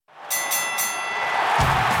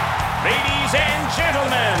Ladies and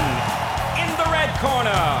gentlemen, in the red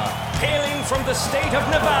corner, hailing from the state of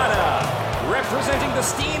Nevada, representing the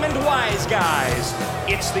Steam and Wise Guys,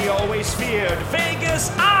 it's the always feared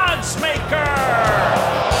Vegas Odds Maker.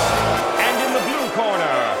 And in the blue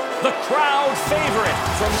corner, the crowd favorite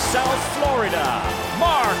from South Florida,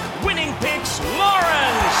 Mark Winning Picks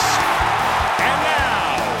Lawrence. And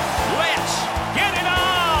now, let's get it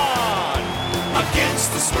on!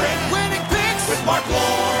 Against the Spread Winning Picks with Mark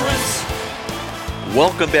Lawrence.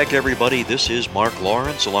 Welcome back, everybody. This is Mark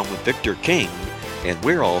Lawrence along with Victor King, and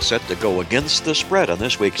we're all set to go against the spread on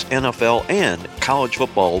this week's NFL and college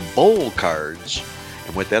football bowl cards.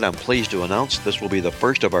 And with that, I'm pleased to announce this will be the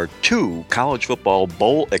first of our 2 college football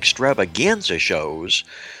bowl extravaganza shows,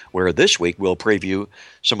 where this week we'll preview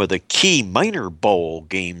some of the key minor bowl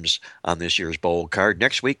games on this year's bowl card.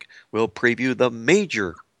 Next week, we'll preview the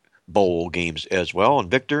major bowl games as well. And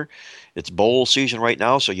Victor, it's bowl season right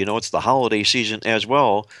now, so you know it's the holiday season as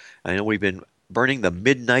well. I know we've been burning the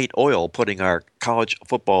midnight oil putting our college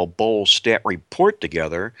football bowl stat report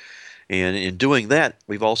together. And in doing that,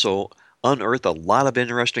 we've also unearthed a lot of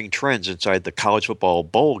interesting trends inside the college football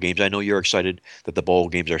bowl games. I know you're excited that the bowl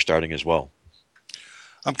games are starting as well.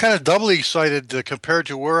 I'm kind of doubly excited compared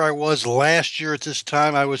to where I was last year at this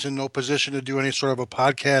time. I was in no position to do any sort of a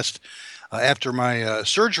podcast after my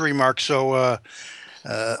surgery, Mark. So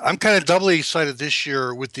I'm kind of doubly excited this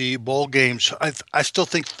year with the bowl games. I still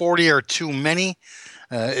think 40 are too many.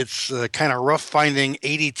 It's kind of rough finding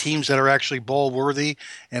 80 teams that are actually bowl worthy.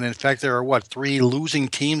 And in fact, there are, 3 losing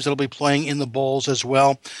teams that will be playing in the bowls as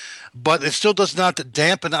well. But it still does not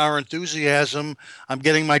dampen our enthusiasm. I'm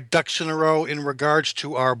getting my ducks in a row in regards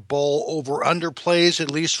to our bowl over-under plays, at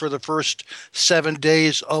least for the first 7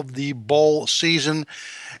 days of the bowl season.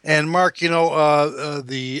 And Mark, over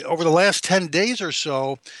the last 10 days or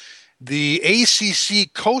so, the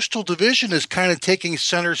ACC Coastal Division is kind of taking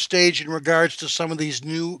center stage in regards to some of these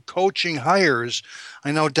new coaching hires.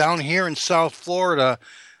 I know down here in South Florida,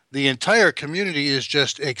 the entire community is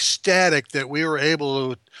just ecstatic that we were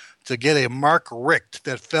able to get a Mark Richt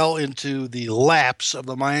that fell into the laps of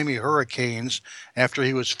the Miami Hurricanes after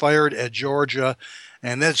he was fired at Georgia.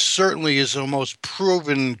 And that certainly is the most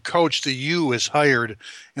proven coach the U has hired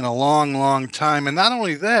in a long, long time. And not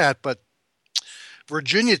only that, but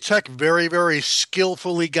Virginia Tech very, very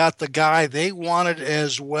skillfully got the guy they wanted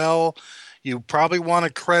as well. You probably want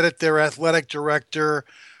to credit their athletic director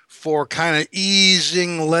for kind of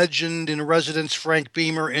easing legend in residence Frank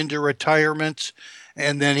Beamer into retirement.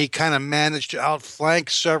 And then he kind of managed to outflank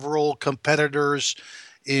several competitors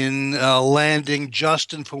in landing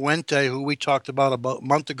Justin Fuente, who we talked about a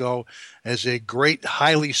month ago as a great,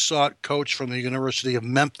 highly sought coach from the University of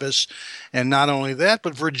Memphis. And not only that,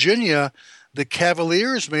 but Virginia, the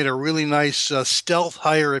Cavaliers made a really nice stealth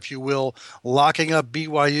hire, if you will, locking up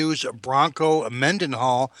BYU's Bronco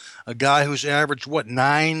Mendenhall, a guy who's averaged,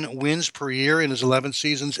 9 wins per year in his 11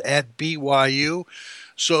 seasons at BYU.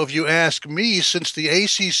 So if you ask me, since the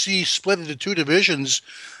ACC split into 2 divisions,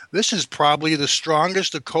 this is probably the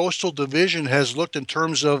strongest the Coastal Division has looked in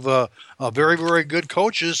terms of very, very good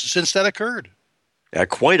coaches since that occurred.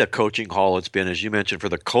 Quite a coaching haul it's been, as you mentioned, for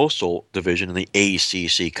the Coastal Division in the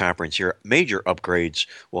ACC Conference here. Major upgrades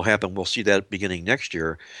will happen. We'll see that beginning next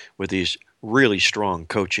year with these really strong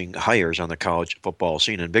coaching hires on the college football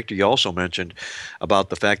scene. And Victor, you also mentioned about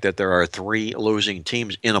the fact that there are 3 losing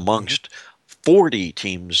teams in amongst 40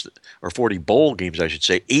 teams, or 40 bowl games, I should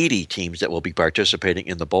say, 80 teams that will be participating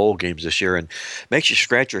in the bowl games this year. And makes you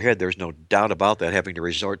scratch your head. There's no doubt about that, having to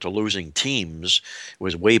resort to losing teams. It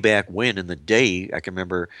was way back when in the day. I can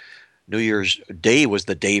remember New Year's Day was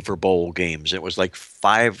the day for bowl games. It was like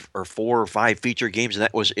 4 or 5 feature games, and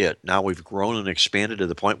that was it. Now we've grown and expanded to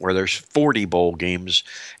the point where there's 40 bowl games,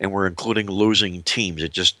 and we're including losing teams.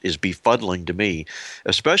 It just is befuddling to me,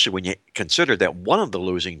 especially when you consider that one of the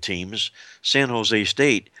losing teams, San Jose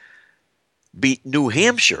State, beat New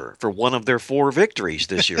Hampshire for one of their 4 victories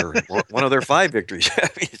this year, or one of their 5 victories. I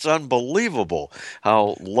mean, it's unbelievable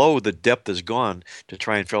how low the depth has gone to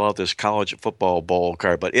try and fill out this college football bowl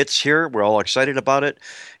card. But it's here. We're all excited about it.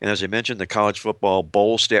 And as I mentioned, the college football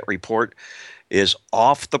bowl stat report is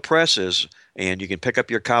off the presses, and you can pick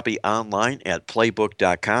up your copy online at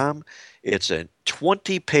playbook.com. It's a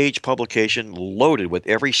 20-page publication loaded with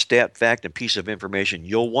every stat, fact, and piece of information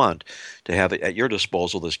you'll want to have it at your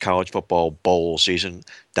disposal this college football bowl season.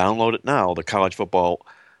 Download it now, the College Football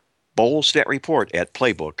Bowl Stat Report at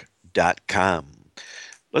playbook.com.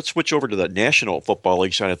 let's switch over to the National Football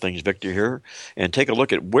League side of things, Victor, here, and take a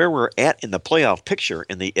look at where we're at in the playoff picture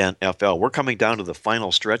in the NFL. We're coming down to the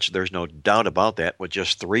final stretch. There's no doubt about that, with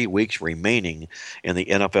just 3 weeks remaining in the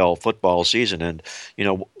NFL football season. And,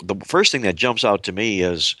 the first thing that jumps out to me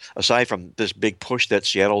is, aside from this big push that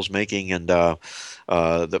Seattle's making and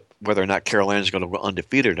whether or not Carolina's going to go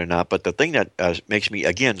undefeated or not, but the thing that makes me,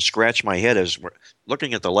 again, scratch my head is we're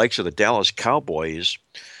looking at the likes of the Dallas Cowboys,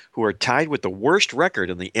 who are tied with the worst record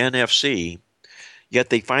in the NFC, yet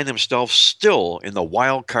they find themselves still in the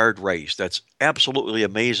wild card race. That's absolutely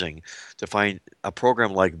amazing to find a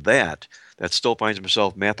program like that still finds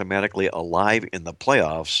himself mathematically alive in the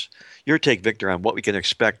playoffs. Your take, Victor, on what we can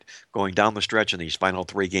expect going down the stretch in these final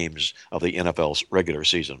 3 games of the NFL's regular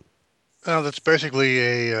season. Well, that's basically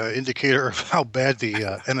a indicator of how bad the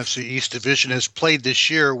NFC East division has played this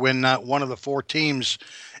year, when not one of the 4 teams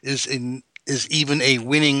is even a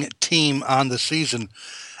winning team on the season.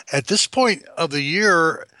 At this point of the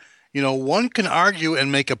year, one can argue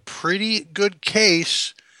and make a pretty good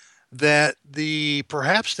case that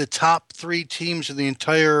perhaps the top 3 teams in the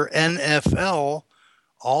entire NFL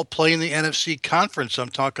all play in the NFC conference. I'm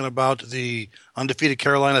talking about the undefeated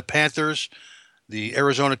Carolina Panthers, the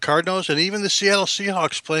Arizona Cardinals, and even the Seattle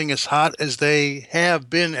Seahawks playing as hot as they have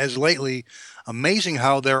been as lately. Amazing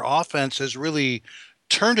how their offense has really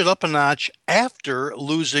turned it up a notch after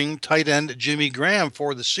losing tight end Jimmy Graham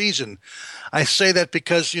for the season. I say that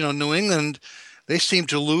because, New England, they seem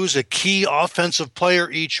to lose a key offensive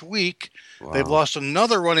player each week. Wow. They've lost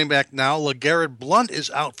another running back now. LeGarrette Blount is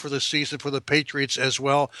out for the season for the Patriots as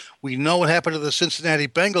well. We know what happened to the Cincinnati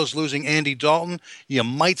Bengals losing Andy Dalton. You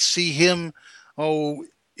might see him,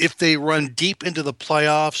 if they run deep into the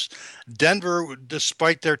playoffs. Denver,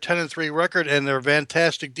 despite their 10-3 record and their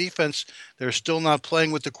fantastic defense, they're still not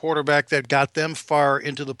playing with the quarterback that got them far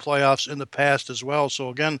into the playoffs in the past as well. So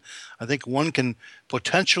again, I think one can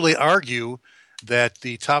potentially argue that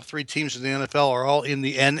the top 3 teams in the NFL are all in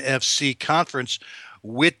the NFC conference.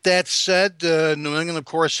 With that said, New England, of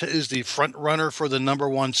course, is the front runner for the number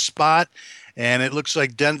 1 spot. And it looks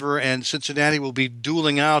like Denver and Cincinnati will be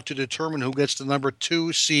dueling out to determine who gets the number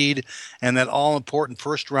 2 seed and that all-important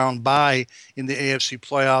first-round bye in the AFC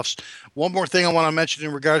playoffs. One more thing I want to mention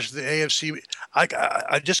in regards to the AFC.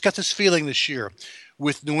 I just got this feeling this year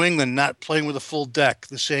with New England not playing with a full deck.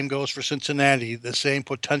 The same goes for Cincinnati. The same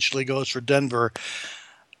potentially goes for Denver.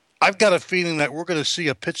 I've got a feeling that we're going to see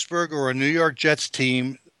a Pittsburgh or a New York Jets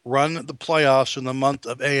team run the playoffs in the month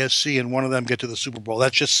of AFC and one of them get to the Super Bowl.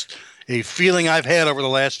 That's just a feeling I've had over the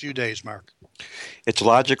last few days, Mark. It's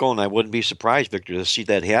logical, and I wouldn't be surprised, Victor, to see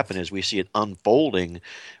that happen as we see it unfolding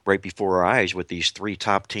right before our eyes with these 3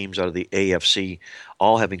 top teams out of the AFC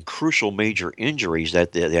all having crucial major injuries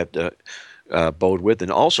that they have to bode with.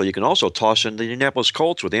 And also, you can also toss in the Indianapolis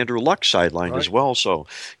Colts with Andrew Luck sidelined as well. So,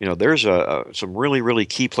 there's some really, really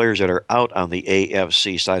key players that are out on the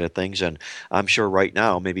AFC side of things. And I'm sure right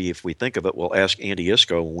now, maybe if we think of it, we'll ask Andy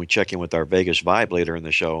Iskoe when we check in with our Vegas Vibe later in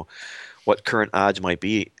the show, what current odds might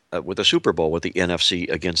be with the Super Bowl with the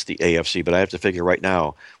NFC against the AFC. But I have to figure right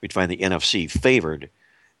now we'd find the NFC favored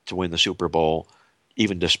to win the Super Bowl,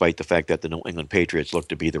 even despite the fact that the New England Patriots look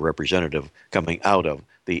to be the representative coming out of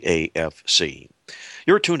the AFC.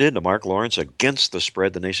 You're tuned in to Mark Lawrence Against the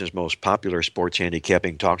Spread, the nation's most popular sports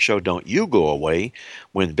handicapping talk show. Don't you go away.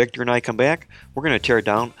 When Victor and I come back, we're going to tear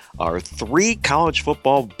down our 3 college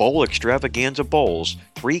football bowl extravaganza bowls,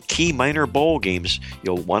 3 key minor bowl games.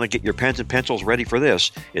 You'll want to get your pens and pencils ready for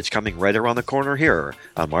this. It's coming right around the corner here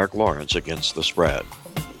on Mark Lawrence Against the Spread.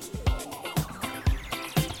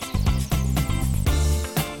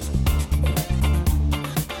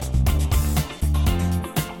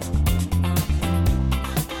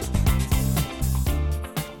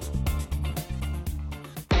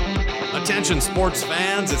 Attention sports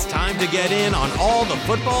fans, it's time to get in on all the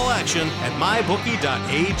football action at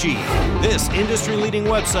MyBookie.ag. This industry-leading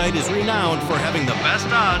website is renowned for having the best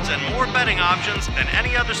odds and more betting options than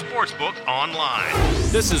any other sportsbook online.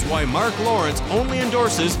 This is why Mark Lawrence only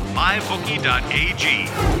endorses MyBookie.ag.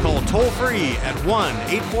 Call toll-free at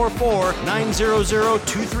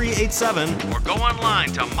 1-844-900-2387 or go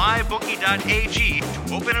online to MyBookie.ag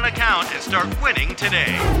to open an account and start winning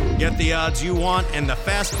today. Get the odds you want and the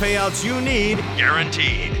fast payouts you need,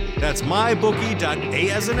 guaranteed. That's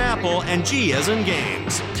MyBookie.a as in Apple and G as in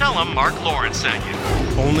games. Tell them Mark Lawrence sent you.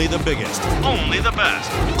 Only the biggest, only the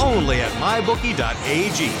best, only at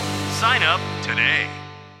MyBookie.ag. Sign up today.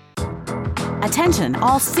 Attention,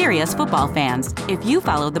 all serious football fans. If you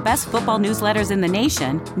follow the best football newsletters in the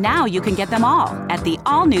nation, now you can get them all at the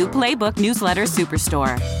all-new Playbook Newsletter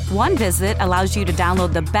Superstore. One visit allows you to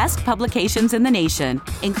download the best publications in the nation,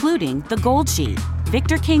 including the Gold Sheet,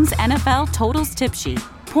 Victor King's NFL Totals Tip Sheet,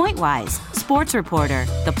 Pointwise, Sports Reporter,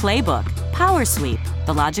 the Playbook, Power Sweep,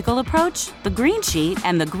 The Logical Approach, the Green Sheet,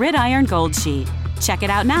 and the Gridiron Gold Sheet. Check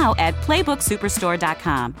it out now at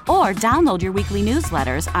PlaybookSuperstore.com or download your weekly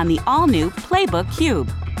newsletters on the all-new Playbook Cube.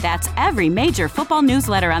 That's every major football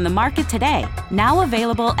newsletter on the market today, now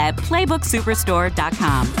available at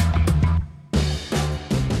PlaybookSuperstore.com.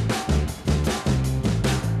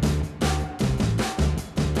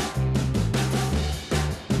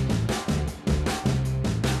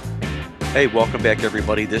 Hey, welcome back,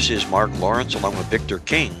 everybody. This is Mark Lawrence along with Victor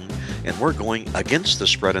King, and we're going against the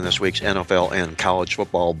spread in this week's NFL and college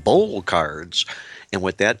football bowl cards. And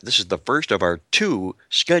with that, this is the first of our 2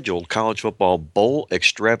 scheduled college football bowl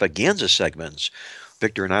extravaganza segments.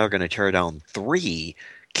 Victor and I are going to tear down 3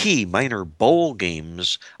 key minor bowl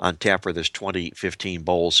games on tap for this 2015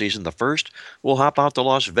 bowl season. The first, we'll hop out to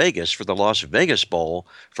Las Vegas for the Las Vegas Bowl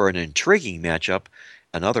for an intriguing matchup.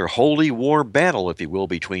 Another holy war battle, if you will,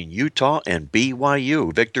 between Utah and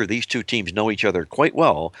BYU. Victor, these 2 teams know each other quite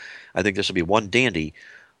well. I think this will be one dandy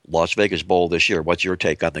Las Vegas Bowl this year. What's your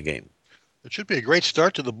take on the game? It should be a great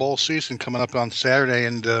start to the bowl season coming up on Saturday.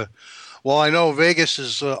 And while I know Vegas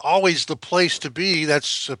is always the place to be,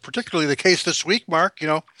 that's particularly the case this week, Mark. You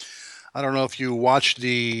know, I don't know if you watched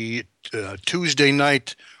the Tuesday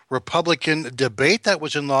night Republican debate that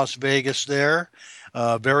was in Las Vegas there.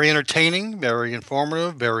 Very entertaining, very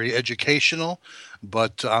informative, very educational.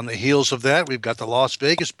 But on the heels of that, we've got the Las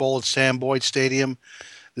Vegas Bowl at Sam Boyd Stadium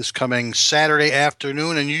this coming Saturday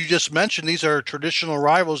afternoon. And you just mentioned these are traditional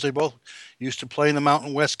rivals. They both used to play in the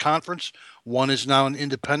Mountain West Conference. One is now an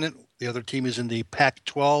independent. The other team is in the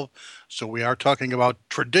Pac-12. So we are talking about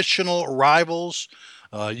traditional rivals.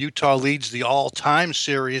 Utah leads the all-time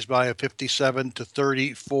series by a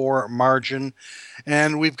 57-34 margin.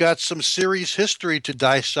 And we've got some series history to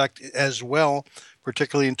dissect as well,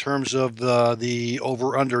 particularly in terms of the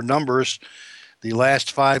over-under numbers. The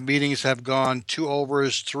last 5 meetings have gone 2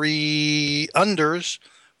 overs, 3 unders,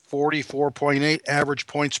 44.8 average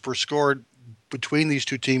points per score between these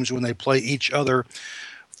 2 teams when they play each other.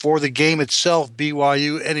 For the game itself,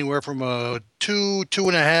 BYU anywhere from a 2,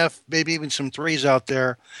 2.5, maybe even some 3s out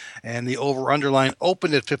there. And the over-under line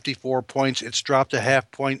opened at 54 points. It's dropped a half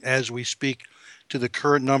point as we speak to the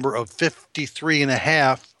current number of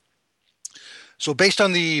 53.5. So based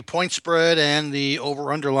on the point spread and the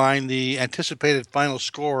over-under line, the anticipated final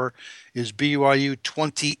score is BYU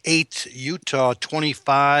 28, Utah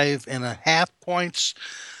 25.5 points.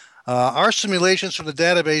 Our simulations from the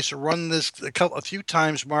database run this a few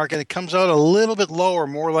times, Mark, and it comes out a little bit lower,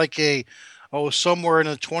 more like somewhere in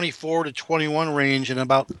the 24 to 21 range, and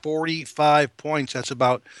about 45 points. That's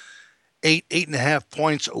about 8.5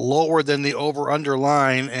 points lower than the over-under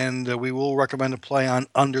line, and we will recommend a play on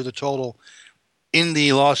under the total in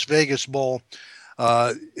the Las Vegas Bowl.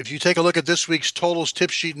 If you take a look at this week's Totals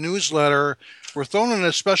Tip Sheet newsletter, we're throwing in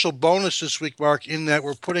a special bonus this week, Mark, in that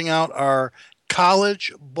we're putting out our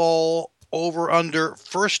College Bowl over-under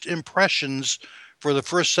first impressions for the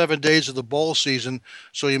first 7 days of the bowl season.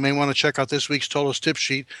 So you may want to check out this week's Totals Tip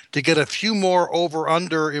Sheet to get a few more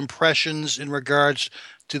over-under impressions in regards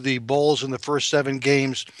to the bowls in the first 7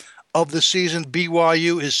 games of the season.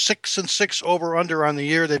 BYU is 6-6 over-under on the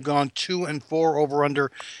year. They've gone 2-4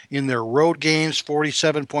 over-under in their road games,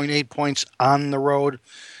 47.8 points on the road.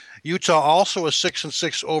 Utah also a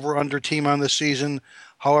 6-6 over-under team on the season.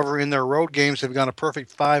 However, in their road games, they've gone a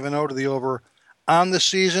perfect 5-0 to the over on the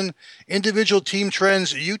season. Individual team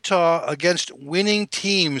trends, Utah against winning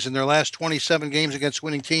teams in their last 27 games against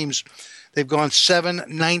winning teams. They've gone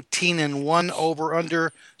 7-19-1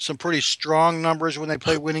 over-under. Some pretty strong numbers when they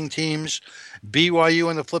play winning teams. BYU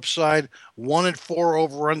on the flip side, 1-4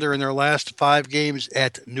 over-under in their last 5 games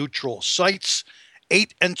at neutral sites.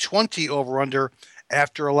 8-20 over-under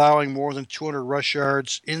after allowing more than 200 rush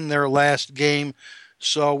yards in their last game.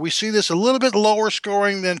 So we see this a little bit lower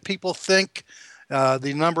scoring than people think.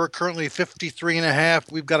 The number currently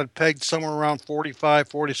 53.5. We've got it pegged somewhere around 45,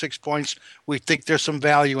 46 points. We think there's some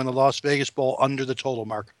value in the Las Vegas Bowl under the total,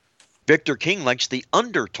 Mark. Victor King likes the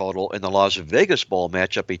under total in the Las Vegas Bowl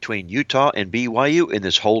matchup between Utah and BYU in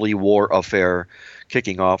this holy war affair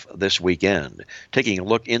kicking off this weekend. Taking a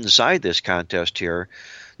look inside this contest here,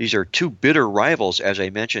 these are 2 bitter rivals, as I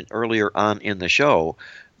mentioned earlier on in the show.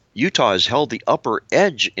 Utah has held the upper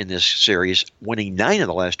edge in this series, winning 9 of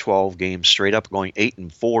the last 12 games straight up, going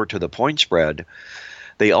 8-4 to the point spread.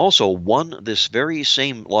 They also won this very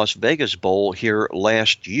same Las Vegas Bowl here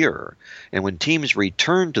last year. And when teams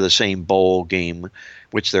return to the same bowl game,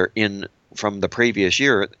 which they're in from the previous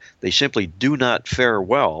year, they simply do not fare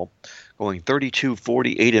well, going 32,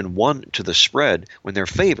 48, and 1 to the spread when they're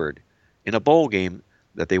favored in a bowl game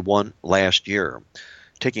that they won last year.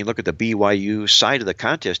 Taking a look at the BYU side of the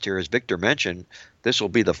contest here, as Victor mentioned, this will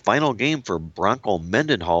be the final game for Bronco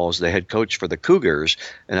Mendenhall as the head coach for the Cougars.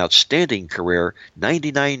 An outstanding career,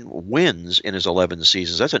 99 wins in his 11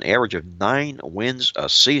 seasons. That's an average of 9 wins a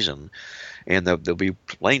season. And they'll be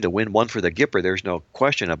playing to win one for the Gipper. There's no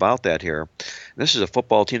question about that here. This is a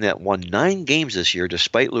football team that won 9 games this year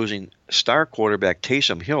despite losing star quarterback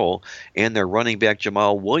Taysom Hill and their running back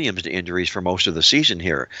Jamal Williams to injuries for most of the season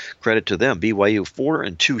here. Credit to them. BYU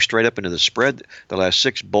 4-2 straight up into the spread the last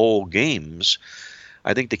 6 bowl games.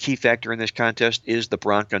 I think the key factor in this contest is the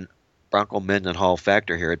Bronco Mendenhall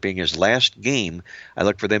factor here. It being his last game, I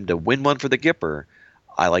look for them to win one for the Gipper.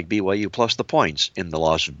 I like BYU plus the points in the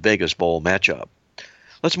Las Vegas Bowl matchup.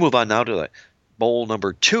 Let's move on now to the bowl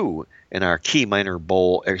number 2 in our Key Minor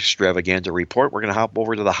Bowl extravaganza report. We're going to hop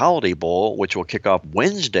over to the Holiday Bowl, which will kick off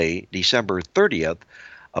Wednesday, December 30th.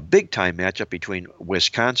 A big-time matchup between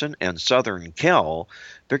Wisconsin and Southern Cal.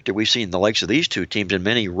 Victor, we've seen the likes of these two teams in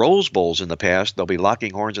many Rose Bowls in the past. They'll be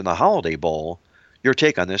locking horns in the Holiday Bowl. Your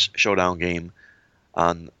take on this showdown game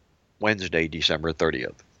on Wednesday, December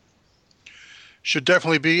 30th? Should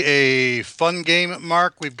definitely be a fun game,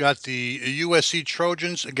 Mark. We've got the USC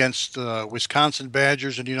Trojans against Wisconsin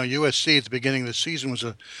Badgers. And, USC at the beginning of the season was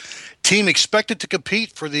a team expected to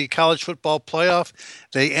compete for the college football playoff.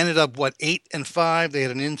 They ended up, 8-5. They had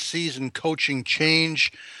an in-season coaching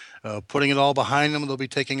change, putting it all behind them. They'll be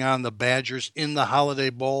taking on the Badgers in the Holiday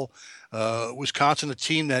Bowl. Wisconsin, a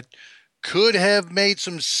team that could have made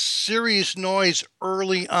some serious noise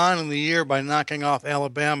early on in the year by knocking off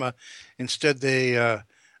Alabama. Instead, they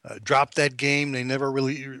dropped that game. They never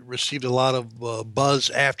really received a lot of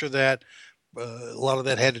buzz after that. A lot of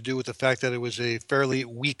that had to do with the fact that it was a fairly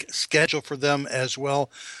weak schedule for them as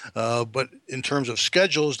well. But in terms of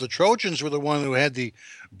schedules, the Trojans were the one who had the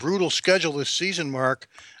brutal schedule this season, Mark,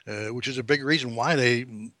 which is a big reason why they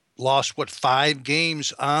lost, 5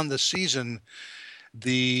 games on the season.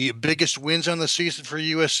 The biggest wins on the season for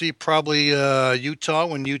USC, probably Utah,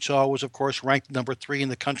 when Utah was, of course, ranked number 3 in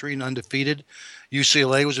the country and undefeated.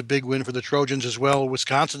 UCLA was a big win for the Trojans as well.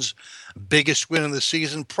 Wisconsin's biggest win of the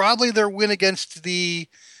season, probably their win against the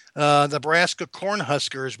Nebraska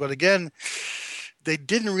Cornhuskers. But again, they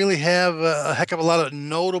didn't really have a heck of a lot of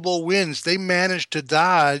notable wins. They managed to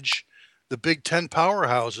dodge the Big Ten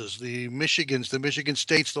powerhouses, the Michigans, the Michigan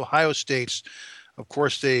States, the Ohio States. Of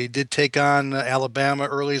course, they did take on Alabama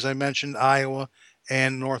early, as I mentioned, Iowa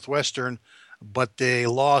and Northwestern, but they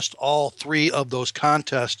lost all 3 of those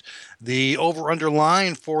contests. The over-under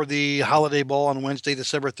line for the Holiday Bowl on Wednesday,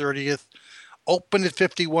 December 30th, opened at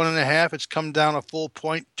 51.5. It's come down a full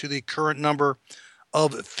point to the current number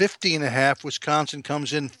of 50.5. Wisconsin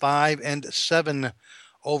comes in 5-7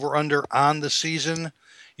 over-under on the season.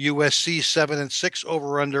 USC 7-6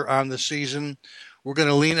 over-under on the season. We're going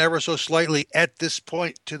to lean ever so slightly at this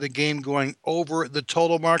point to the game going over the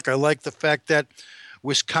total, mark. I like the fact that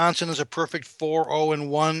Wisconsin is a perfect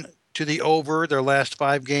 4-0-1 to the over their last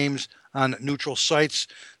 5 games on neutral sites.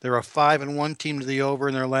 They're a 5-1 team to the over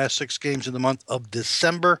in their last 6 games in the month of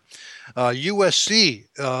December. USC,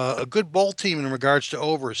 a good bowl team in regards to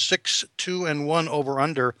over, 6-2-1 over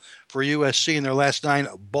under for USC in their last 9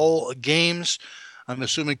 bowl games. I'm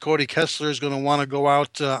assuming Cody Kessler is going to want to go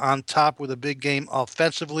out on top with a big game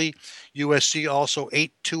offensively. USC also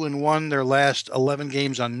 8-2-1 their last 11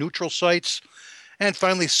 games on neutral sites. And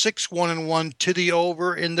finally, 6-1-1 to the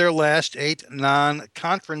over in their last 8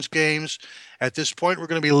 non-conference games. At this point, we're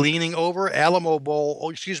going to be leaning over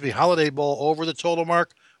Holiday Bowl over the total,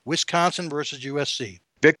 mark. Wisconsin versus USC.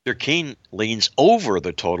 Victor Keene leans over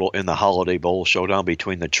the total in the Holiday Bowl showdown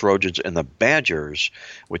between the Trojans and the Badgers,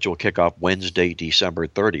 which will kick off Wednesday, December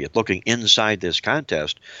 30th. Looking inside this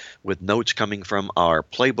contest with notes coming from our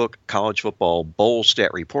Playbook College Football Bowl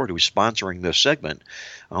Stat Report, who's sponsoring this segment.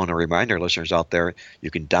 I want to remind our listeners out there,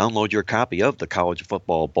 you can download your copy of the College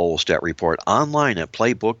Football Bowl Stat Report online at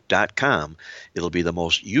playbook.com. It'll be the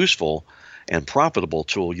most useful and profitable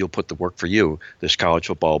tool you'll put to work for you this college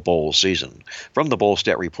football bowl season. From the Bowl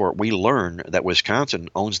Stat Report, we learn that Wisconsin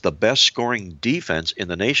owns the best scoring defense in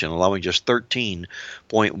the nation, allowing just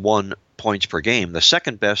 13.1 points per game. The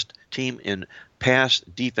second best team in pass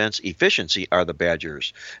defense efficiency are the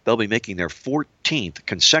Badgers. They'll be making their 14th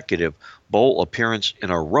consecutive bowl appearance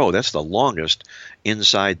in a row. That's the longest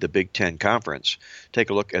inside the Big Ten Conference.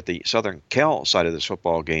 Take a look at the Southern Cal side of this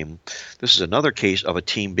football game. This is another case of a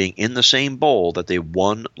team being in the same bowl that they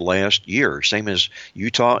won last year. Same as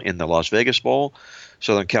Utah in the Las Vegas Bowl.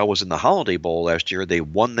 Southern Cal was in the Holiday Bowl last year. They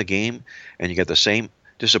won the game, and you get the same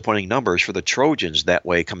disappointing numbers for the Trojans that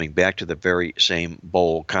way, coming back to the very same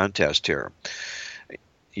bowl contest here.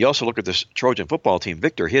 You also look at this Trojan football team.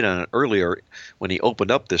 Victor hit on it earlier when he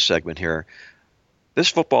opened up this segment here. This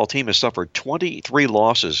football team has suffered 23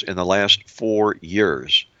 losses in the last 4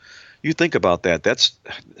 years. You think about that. That's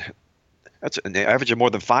an average of more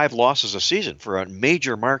than 5 losses a season for a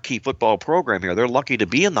major marquee football program here. They're lucky to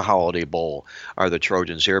be in the Holiday Bowl, are the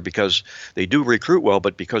Trojans here, because they do recruit well,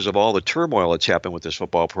 but because of all the turmoil that's happened with this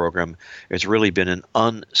football program, it's really been an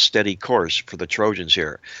unsteady course for the Trojans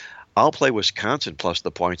here. I'll play Wisconsin plus the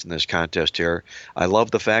points in this contest here. I love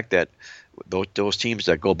the fact that those teams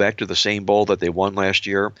that go back to the same bowl that they won last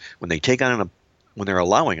year, when they take on when they're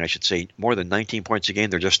allowing, I should say, more than 19 points a game,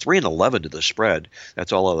 they're just 3-11 to the spread.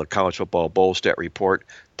 That's all of the College Football Bowl Stat Report.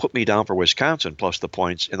 Put me down for Wisconsin plus the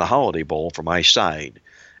points in the Holiday Bowl for my side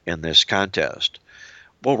in this contest.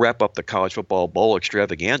 We'll wrap up the College Football Bowl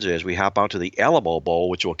extravaganza as we hop out to the Alamo Bowl,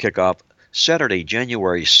 which will kick off Saturday,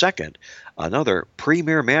 January 2nd. Another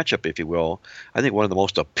premier matchup, if you will. I think one of the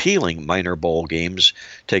most appealing minor bowl games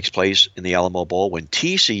takes place in the Alamo Bowl when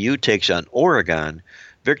TCU takes on Oregon.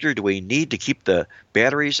 Victor, do we need to keep the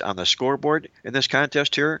batteries on the scoreboard in this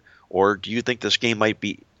contest here, or do you think this game might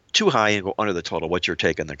be too high and go under the total? What's your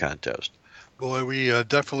take on the contest? Boy, we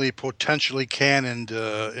definitely potentially can, and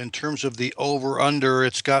in terms of the over-under,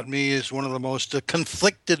 it's got me as one of the most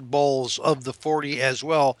conflicted bowls of the 40 as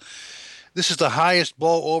well. This is the highest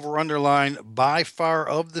bowl over-under line by far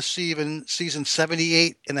of the season,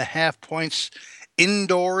 78.5 points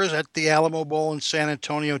indoors at the Alamo Bowl in San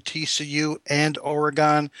Antonio, TCU and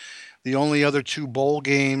Oregon. The only other 2 bowl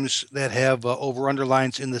games that have over-under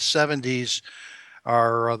lines in the 70s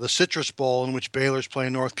are the Citrus Bowl, in which Baylor's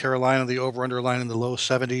playing North Carolina, the over-under line in the low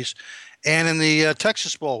 70s, and in the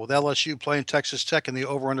Texas Bowl with LSU playing Texas Tech in the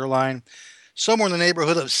over-under line somewhere in the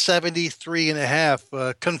neighborhood of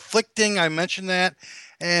 73.5. Conflicting, I mentioned that.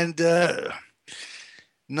 And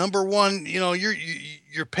number one,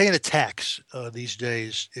 you're paying a tax these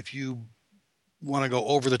days if you want to go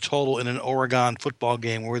over the total in an Oregon football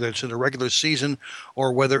game, whether it's in a regular season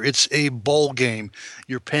or whether it's a bowl game.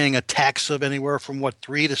 You're paying a tax of anywhere from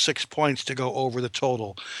 3 to 6 points to go over the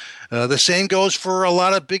total. The same goes for a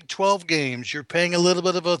lot of Big 12 games. You're paying a little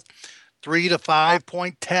bit of a 3 to 5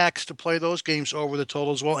 point tax to play those games over the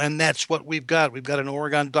total as well. And that's what we've got. We've got an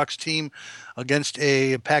Oregon Ducks team against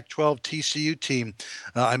a Pac-12 TCU team.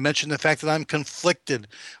 I mentioned the fact that I'm conflicted.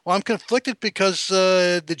 Well, I'm conflicted because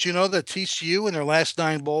did you know that TCU in their last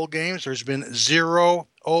 9 bowl games, there's been 0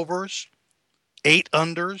 overs, 8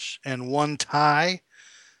 unders, and 1 tie.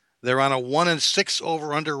 They're on a 1-6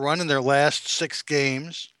 over-under run in their last 6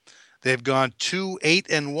 games. They've gone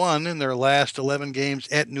 2-8-1 in their last 11 games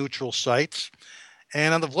at neutral sites.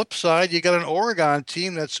 And on the flip side, you got an Oregon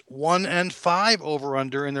team that's 1-5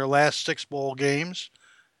 over-under in their last 6 bowl games,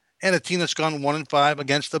 and a team that's gone 1-5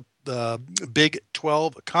 against the Big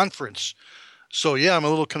 12 conference. So, yeah, I'm a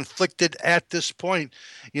little conflicted at this point.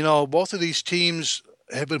 Both of these teams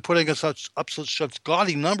have been putting us up such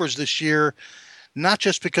gaudy numbers this year, not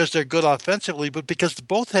just because they're good offensively, but because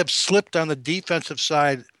both have slipped on the defensive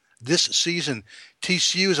side this season.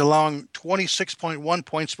 TCU is allowing 26.1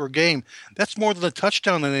 points per game. That's more than a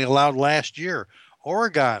touchdown than they allowed last year.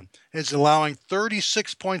 Oregon is allowing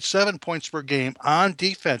 36.7 points per game on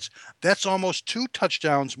defense. That's almost 2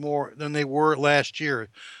 touchdowns more than they were last year.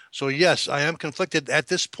 So, yes, I am conflicted at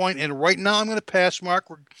this point. And right now I'm going to pass,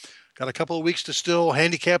 Mark. We've got a couple of weeks to still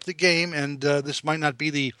handicap the game, and this might not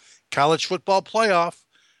be the college football playoff,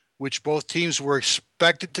 which both teams were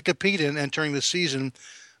expected to compete in entering the season.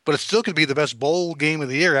 But it still could be the best bowl game of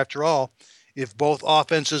the year. After all, if both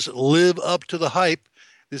offenses live up to the hype,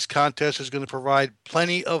 this contest is going to provide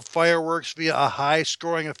plenty of fireworks via a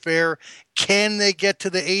high-scoring affair. Can they get to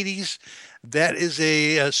the 80s? That is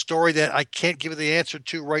a story that I can't give you the answer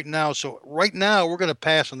to right now. So right now, we're going to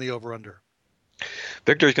pass on the over-under.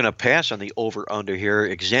 Victor's going to pass on the over-under here,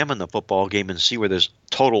 examine the football game, and see where this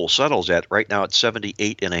total settles at right now at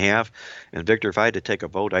 78.5. And Victor, if I had to take a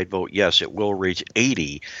vote, I'd vote yes, it will reach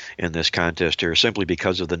 80 in this contest here, simply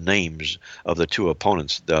because of the names of the two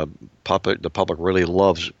opponents. The public really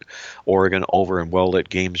loves Oregon over in well-lit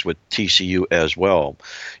games with TCU as well.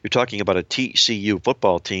 You're talking about a TCU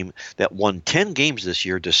football team that won 10 games this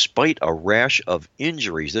year despite a rash of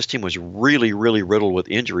injuries. This team was really, really riddled with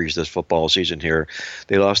injuries this football season here.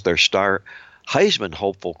 They lost their star Heisman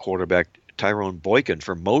hopeful quarterback Tyrone Boykin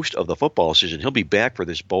for most of the football season. He'll be back for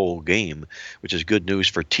this bowl game, which is good news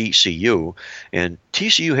for TCU. And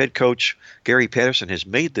TCU head coach Gary Patterson has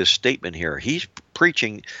made this statement here. He's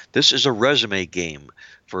preaching this is a resume game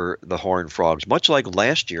for the Horned Frogs, much like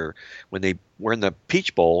last year when they were in the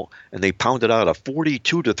Peach Bowl and they pounded out a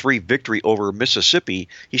 42-3 victory over Mississippi.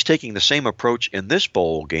 He's taking the same approach in this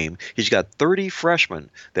bowl game. He's got 30 freshmen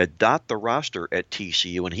that dot the roster at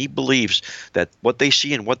TCU, and he believes that what they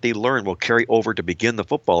see and what they learn will carry over to begin the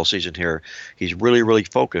football season here. He's really, really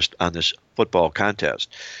focused on this football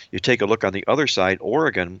contest. You take a look on the other side,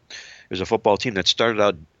 Oregon is a football team that started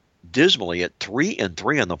out dismally at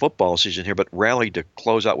 3-3 on the football season here, but rallied to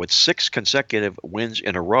close out with 6 consecutive wins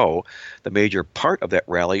in a row. The major part of that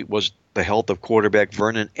rally was the health of quarterback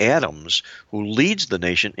Vernon Adams, who leads the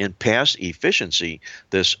nation in pass efficiency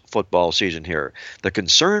this football season here. The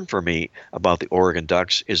concern for me about the Oregon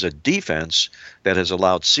Ducks is a defense that has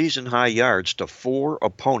allowed season-high yards to 4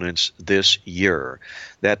 opponents this year.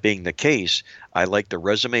 That being the case, I like the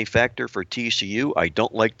resume factor for TCU. I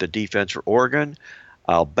don't like the defense for Oregon.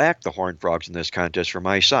 I'll back the Horned Frogs in this contest for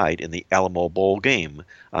my side in the Alamo Bowl game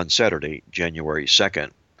on Saturday, January 2nd.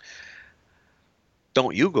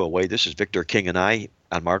 Don't you go away. This is Victor King and I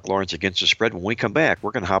on Mark Lawrence Against the Spread. When we come back, we're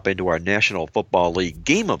going to hop into our National Football League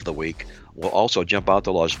Game of the Week. We'll also jump out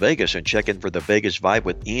to Las Vegas and check in for the Vegas Vibe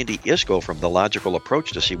with Andy Iskoe from The Logical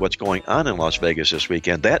Approach to see what's going on in Las Vegas this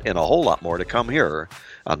weekend. That and a whole lot more to come here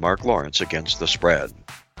on Mark Lawrence Against the Spread.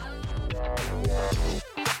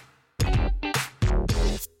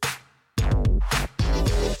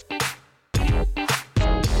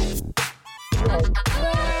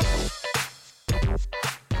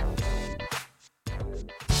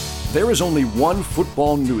 There is only one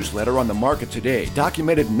football newsletter on the market today,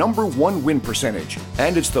 documented #1 win percentage,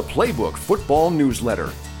 and it's the Playbook Football Newsletter.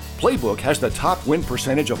 Playbook has the top win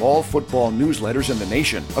percentage of all football newsletters in the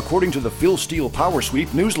nation, according to the Phil Steele Power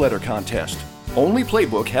Sweep newsletter contest. Only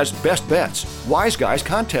Playbook has best bets, wise guys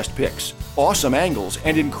contest picks, awesome angles,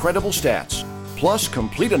 and incredible stats. Plus,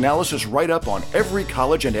 complete analysis write-up on every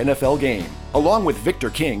college and NFL game, along with Victor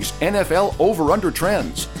King's NFL over-under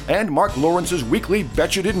trends, and Mark Lawrence's weekly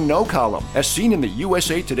Bet You Didn't Know column, as seen in the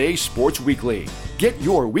USA Today Sports Weekly. Get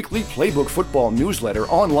your weekly Playbook football newsletter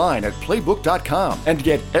online at playbook.com and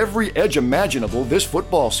get every edge imaginable this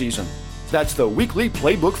football season. That's the weekly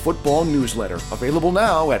Playbook football newsletter, available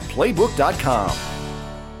now at playbook.com.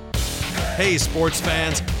 Hey sports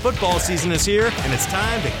fans, football season is here and it's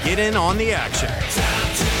time to get in on the action.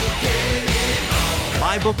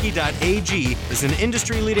 MyBookie.ag is an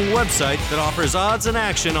industry-leading website that offers odds and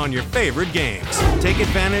action on your favorite games. Take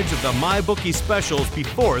advantage of the MyBookie specials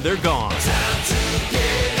before they're gone.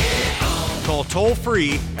 Call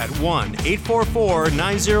toll-free at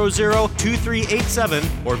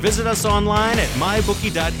 1-844-900-2387 or visit us online at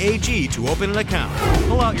mybookie.ag to open an account.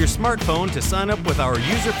 Pull out your smartphone to sign up with our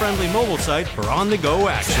user-friendly mobile site for on-the-go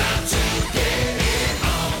action.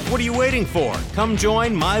 What are you waiting for? Come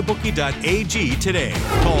join mybookie.ag today.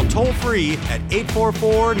 Call toll-free at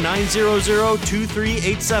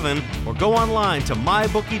 844-900-2387 or go online to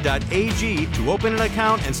mybookie.ag to open an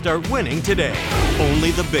account and start winning today.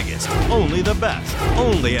 Only the biggest, only the best,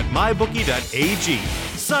 only at mybookie.ag.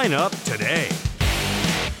 Sign up today.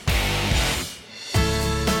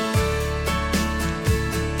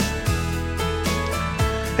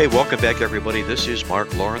 Hey, welcome back, everybody. This is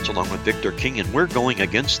Mark Lawrence along with Victor King, and we're going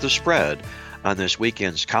against the spread on this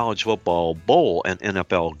weekend's college football bowl and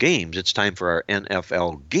NFL games. It's time for our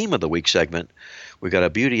NFL Game of the Week segment. We've got a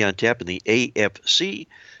beauty on tap in the AFC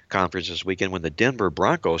conference this weekend when the Denver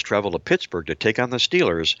Broncos travel to Pittsburgh to take on the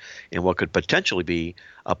Steelers in what could potentially be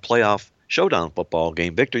a playoff showdown football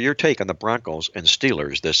game. Victor, your take on the Broncos and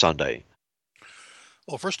Steelers this Sunday.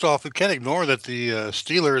 Well, first off, we can't ignore that the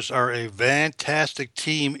Steelers are a fantastic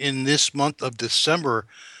team in this month of December.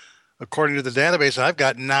 According to the database, I've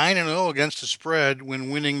got 9-0 against the spread when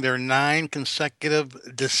winning their 9 consecutive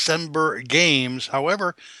December games.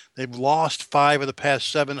 However, they've lost 5 of the past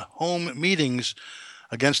 7 home meetings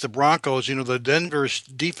against the Broncos. You know, the Denver's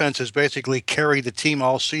defense has basically carried the team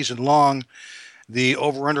all season long. The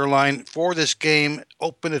over-under line for this game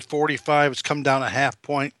opened at 45. It's come down a half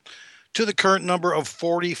point to the current number of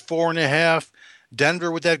 44.5.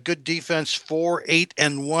 Denver with that good defense,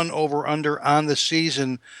 4-8-1 over/under on the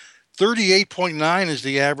season. 38.9 is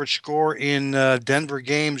the average score in Denver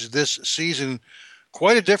games this season.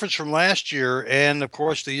 Quite a difference from last year, and of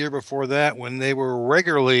course the year before that, when they were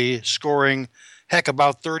regularly scoring,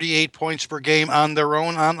 about 38 points per game on their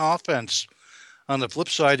own on offense. On the flip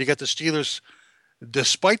side, you got the Steelers.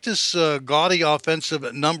 Despite this gaudy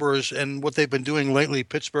offensive numbers and what they've been doing lately,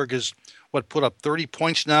 Pittsburgh has put up 30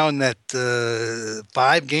 points now in that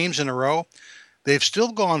 5 games in a row. They've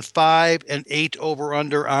still gone 5-8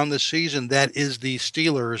 over/under on the season. That is the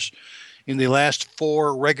Steelers. In the last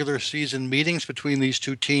 4 regular season meetings between these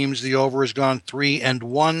two teams, the over has gone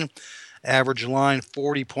 3-1. Average line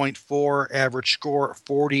 40.4. Average score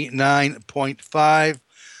 49.5.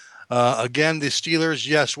 Again, the Steelers,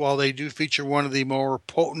 yes, while they do feature one of the more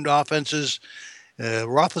potent offenses,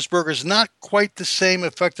 Roethlisberger is not quite the same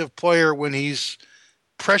effective player when he's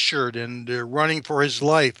pressured and running for his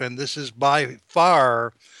life. And this is by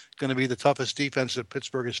far going to be the toughest defense that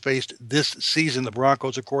Pittsburgh has faced this season. The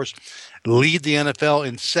Broncos, of course, lead the NFL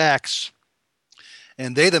in sacks.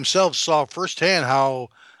 And they themselves saw firsthand how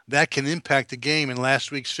that can impact the game. In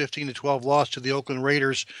last week's 15-12 loss to the Oakland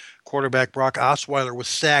Raiders, quarterback Brock Osweiler was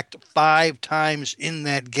sacked 5 times in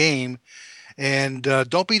that game. And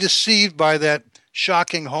don't be deceived by that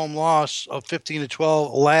shocking home loss of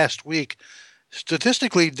 15-12 last week.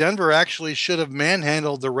 Statistically, Denver actually should have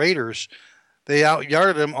manhandled the Raiders. They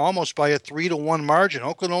out-yarded them almost by a 3-1 margin.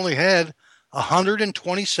 Oakland only had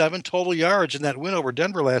 127 total yards in that win over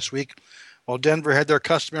Denver last week, while Denver had their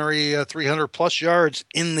customary 300-plus yards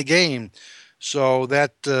in the game. So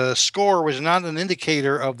that score was not an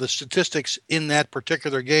indicator of the statistics in that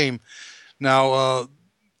particular game. Now,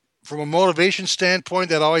 from a motivation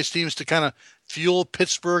standpoint, that always seems to kind of fuel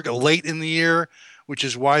Pittsburgh late in the year, which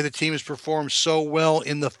is why the team has performed so well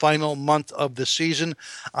in the final month of the season.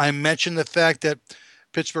 I mentioned the fact that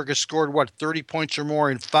Pittsburgh has scored, 30 points or more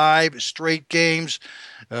in 5 straight games.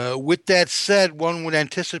 With that said, one would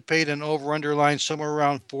anticipate an over-under line somewhere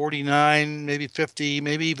around 49, maybe 50,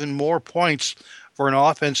 maybe even more points for an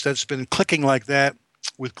offense that's been clicking like that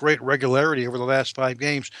with great regularity over the last 5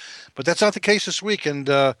 games. But that's not the case this week. And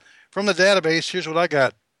from the database, here's what I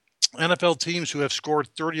got. NFL teams who have scored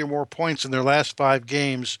 30 or more points in their last 5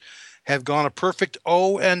 games have gone a perfect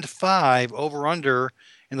 0-5 over-under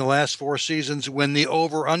in the last 4 seasons when the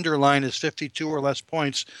over-under line is 52 or less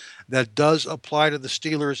points. That does apply to the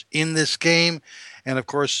Steelers in this game. And, of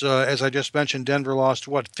course, as I just mentioned, Denver lost,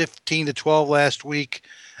 15-12 last week.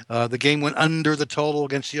 The game went under the total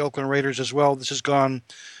against the Oakland Raiders as well. This has gone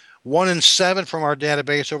 1-7 from our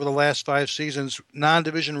database over the last 5 seasons.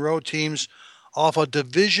 Non-division road teams off a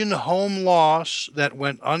division home loss that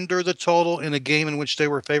went under the total in a game in which they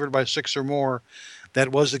were favored by 6 or more.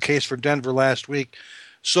 That was the case for Denver last week.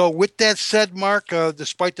 So with that said, Mark,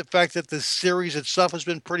 despite the fact that the series itself has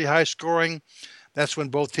been pretty high scoring, that's when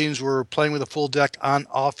both teams were playing with a full deck on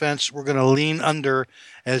offense. We're going to lean under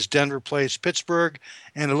as Denver plays Pittsburgh,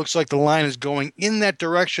 and it looks like the line is going in that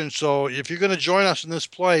direction. So if you're going to join us in this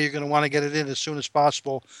play, you're going to want to get it in as soon as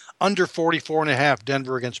possible. Under 44.5,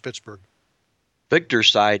 Denver against Pittsburgh.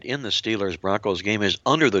 Victor's side in the Steelers-Broncos game is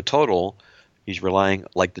under the total. He's relying,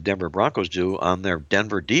 like the Denver Broncos do, on their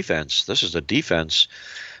Denver defense. This is a defense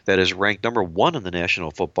that is ranked number 1 in the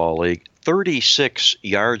National Football League, 36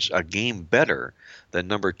 yards a game better than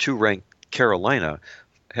number 2 ranked Carolina.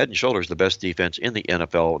 Head and shoulders the best defense in the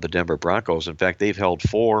NFL, the Denver Broncos. In fact, they've held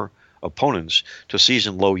 4 opponents to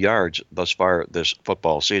season low yards thus far this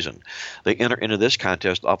football season. They enter into this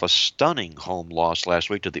contest off a stunning home loss last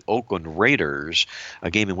week to the Oakland Raiders, a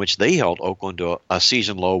game in which they held Oakland to a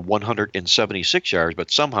season low 176 yards, but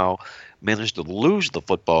somehow managed to lose the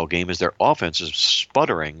football game as their offense is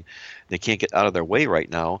sputtering. They can't get out of their way right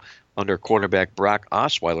now. Under quarterback Brock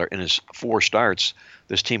Osweiler in his 4 starts,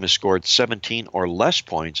 this team has scored 17 or less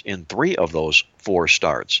points in 3 of those 4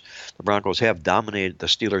 starts. The Broncos have dominated the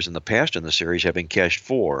Steelers in the past in the series, having cashed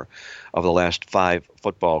 4 of the last 5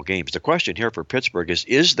 football games. The question here for Pittsburgh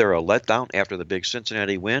is there a letdown after the big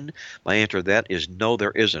Cincinnati win? My answer to that is no,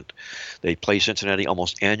 there isn't. They play Cincinnati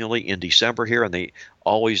almost annually in December here, and they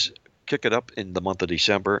always kick it up in the month of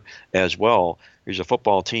December as well. There's a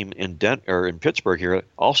football team in Pittsburgh here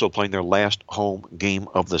also playing their last home game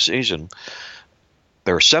of the season.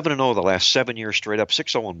 They're 7-0 the last 7 years straight up,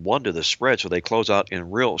 6-0-1 to the spread, so they close out in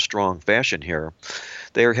real strong fashion here.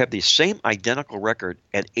 They have the same identical record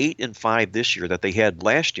at 8-5 this year that they had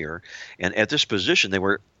last year, and at this position they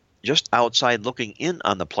were just outside looking in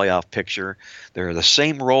on the playoff picture. They're the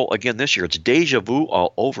same role again this year. It's deja vu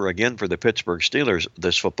all over again for the Pittsburgh Steelers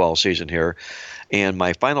this football season here. And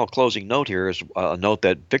my final closing note here is a note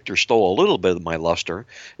that Victor stole a little bit of my luster,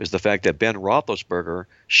 is the fact that Ben Roethlisberger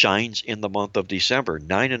shines in the month of December.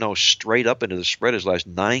 9-0 straight up into the spread his last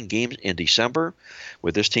 9 games in December,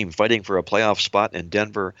 with this team fighting for a playoff spot and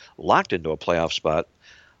Denver locked into a playoff spot.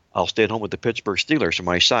 I'll stay at home with the Pittsburgh Steelers on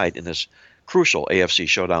my side in this crucial AFC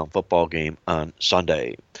Showdown football game on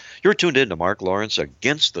Sunday. You're tuned in to Mark Lawrence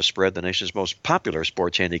Against the Spread, the nation's most popular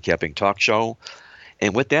sports handicapping talk show.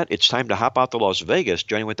 And with that, it's time to hop out to Las Vegas,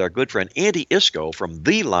 joining with our good friend Andy Iskoe from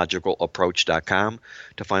TheLogicalApproach.com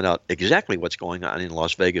to find out exactly what's going on in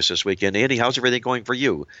Las Vegas this weekend. Andy, how's everything going for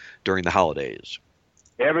you during the holidays?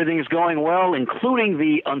 Everything is going well, including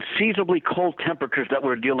the unseasonably cold temperatures that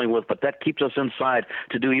we're dealing with, but that keeps us inside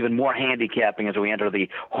to do even more handicapping as we enter the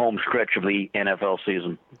home stretch of the NFL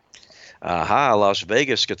season. Las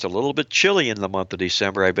Vegas gets a little bit chilly in the month of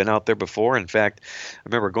December. I've been out there before. In fact, I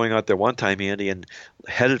remember going out there one time, Andy, and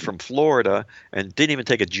headed from Florida and didn't even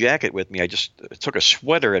take a jacket with me. I just took a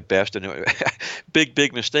sweater at best, and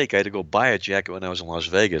big mistake. I had to go buy a jacket when I was in Las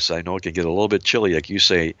Vegas. I know it can get a little bit chilly, like you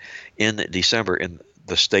say, in December in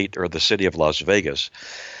the state or the city of Las Vegas.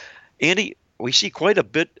 Andy, we see quite a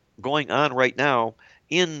bit going on right now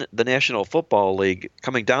in the National Football League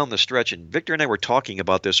coming down the stretch. And Victor and I were talking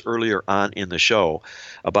about this earlier on in the show,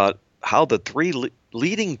 about how the 3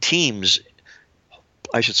 leading teams,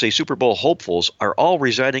 I should say Super Bowl hopefuls, are all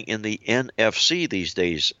residing in the NFC these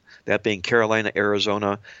days, that being Carolina,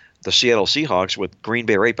 Arizona, the Seattle Seahawks with Green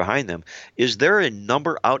Bay right behind them. Is there a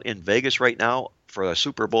number out in Vegas right now for a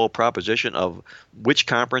Super Bowl proposition of which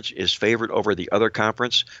conference is favored over the other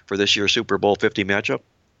conference for this year's Super Bowl 50 matchup?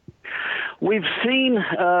 We've seen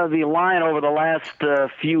the line over the last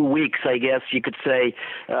few weeks, I guess you could say,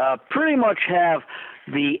 pretty much have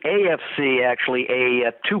the AFC actually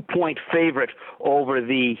a 2-point favorite over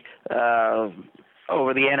the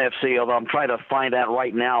NFC, although I'm trying to find that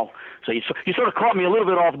right now. So you sort of caught me a little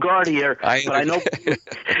bit off guard here, but I know.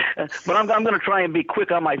 But I'm going to try and be quick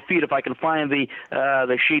on my feet if I can find the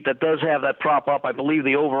sheet that does have that prop up. I believe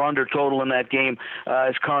the over/under total in that game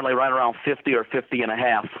is currently right around 50 or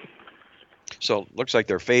 50.5. So it looks like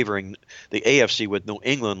they're favoring the AFC with New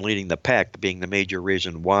England leading the pack being the major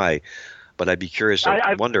reason why. But I'd be curious.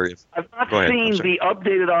 I wonder if I've not seen the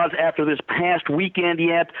updated odds after this past weekend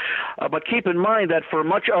yet. But keep in mind that for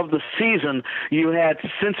much of the season, you had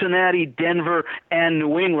Cincinnati, Denver, and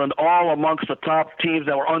New England all amongst the top teams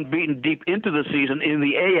that were unbeaten deep into the season in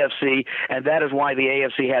the AFC, and that is why the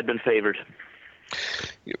AFC had been favored.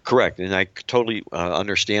 Correct, and I totally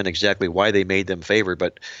understand exactly why they made them favored.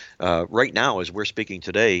 But right now, as we're speaking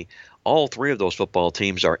today, all 3 of those football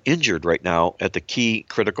teams are injured right now at the key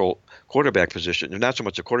critical quarterback position. And not so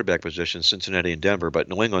much the quarterback position, Cincinnati and Denver, but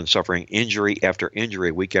New England suffering injury after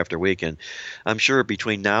injury week after week. And I'm sure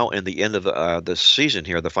between now and the end of the season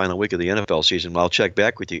here, the final week of the NFL season, I'll check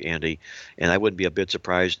back with you, Andy, and I wouldn't be a bit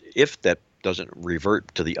surprised if that doesn't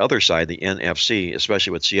revert to the other side, the NFC, especially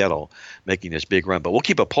with Seattle making this big run. But we'll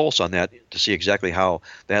keep a pulse on that to see exactly how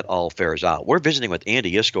that all fares out. We're visiting with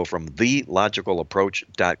Andy Iskoe from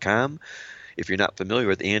TheLogicalApproach.com. If you're not familiar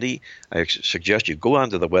with Andy, I suggest you go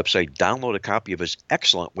onto the website, download a copy of his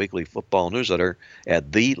excellent weekly football newsletter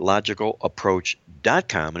at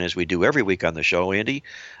TheLogicalApproach.com. And as we do every week on the show, Andy,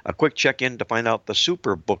 a quick check-in to find out the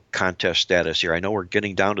Superbook contest status here. I know we're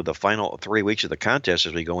getting down to the final 3 weeks of the contest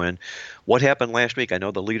as we go in. What happened last week? I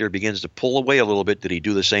know the leader begins to pull away a little bit. Did he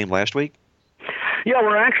do the same last week? Yeah,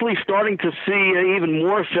 we're actually starting to see even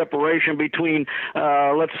more separation between,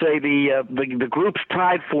 let's say, the groups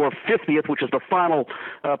tied for 50th, which is the final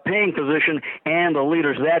paying position, and the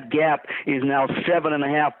leaders. That gap is now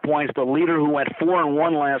 7.5 points. The leader, who went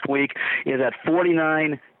 4-1 last week, is at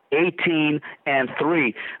 49, 18, and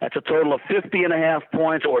 3. That's a total of 50.5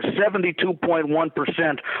 points, or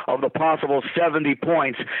 72.1% of the possible 70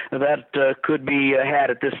 points that could be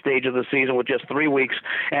had at this stage of the season with just 3 weeks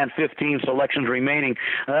and 15 selections remaining.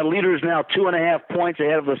 That leader is now 2.5 points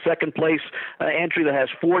ahead of the second place entry that has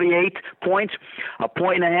 48 points. 1.5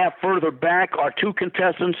 points further back are 2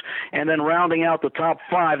 contestants, and then rounding out the top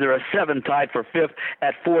 5, there are 7 tied for 5th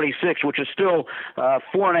at 46, which is still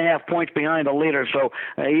 4.5 points behind the leader. So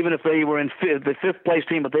even if they were in the fifth place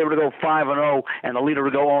team, if they were to go 5-0 and the leader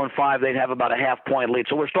would go 0-5, they'd have about a half-point lead.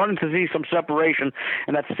 So we're starting to see some separation,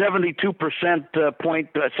 and that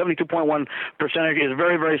 72.1 percentage is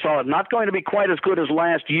very, very solid. Not going to be quite as good as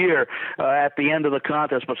last year at the end of the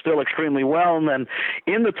contest, but still extremely well. And then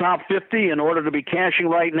in the top 50, in order to be cashing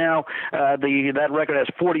right now, that record has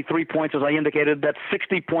 43 points, as I indicated. That's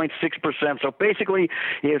 60.6%. So basically,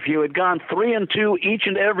 if you had gone 3-2 each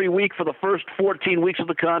and every week for the first 14 weeks of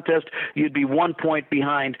the contest, you'd be 1 point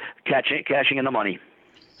behind cashing in the money.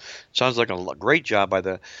 Sounds like a great job by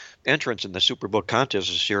the entrants in the Superbook contest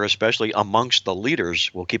this year, especially amongst the leaders.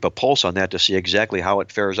 We'll keep a pulse on that to see exactly how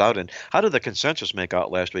it fares out. And how did the consensus make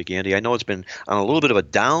out last week, Andy? I know it's been on a little bit of a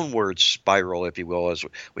downward spiral, if you will, as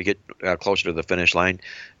we get closer to the finish line.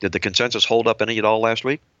 Did the consensus hold up any at all last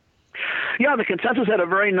week? Yeah, the consensus had a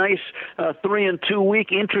very nice 3-2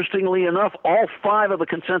 week. Interestingly enough, all 5 of the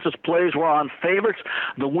consensus plays were on favorites.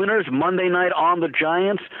 The winners Monday night on the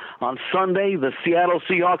Giants. On Sunday, the Seattle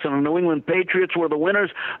Seahawks and the New England Patriots were the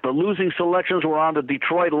winners. The losing selections were on the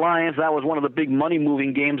Detroit Lions. That was one of the big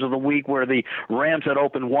money-moving games of the week, where the Rams had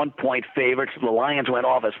opened 1-point favorites. The Lions went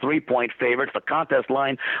off as 3-point favorites. The contest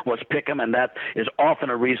line was pick'em, and that is often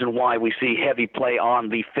a reason why we see heavy play on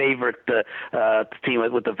the favorite team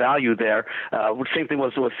with the value there. Same thing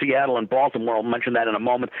was with Seattle and Baltimore. I'll mention that in a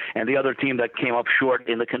moment. And the other team that came up short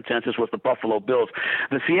in the consensus was the Buffalo Bills.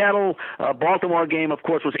 The Seattle-Baltimore game, of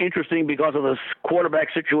course, was interesting because of the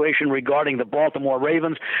quarterback situation regarding the Baltimore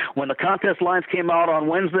Ravens. When the contest lines came out on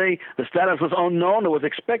Wednesday, the status was unknown. It was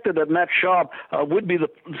expected that Matt Schaub would be the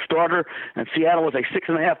starter, and Seattle was a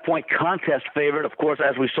 6.5-point contest favorite. Of course,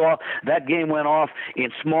 as we saw, that game went off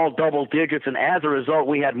in small double digits, and as a result,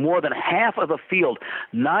 we had more than half of the field,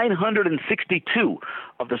 962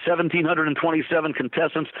 of the 1,727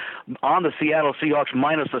 contestants on the Seattle Seahawks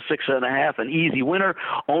minus the 6.5, an easy winner.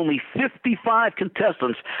 Only 55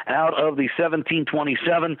 contestants out of the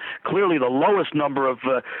 1,727, clearly the lowest number of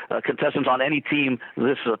contestants on any team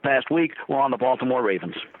this past week, were on the Baltimore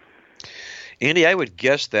Ravens. Andy, I would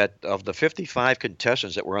guess that of the 55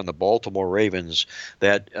 contestants that were on the Baltimore Ravens,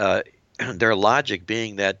 that their logic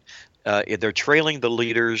being that if they're trailing the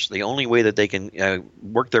leaders, the only way that they can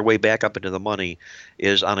work their way back up into the money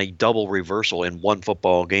is on a double reversal in one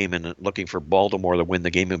football game, and looking for Baltimore to win the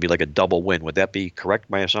game would be like a double win. Would that be correct,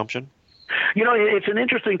 my assumption? You know, it's an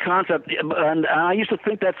interesting concept, and I used to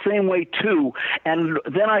think that same way too. And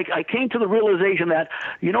then I came to the realization that,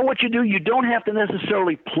 you know what you do? You don't have to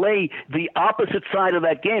necessarily play the opposite side of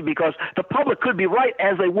that game, because the public could be right,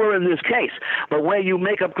 as they were in this case. But where you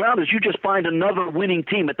make up ground is you just find another winning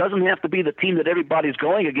team. It doesn't have to be the team that everybody's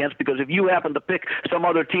going against, because if you happen to pick some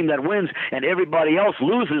other team that wins and everybody else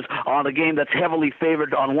loses on a game that's heavily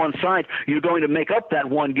favored on one side, you're going to make up that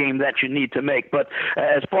one game that you need to make. But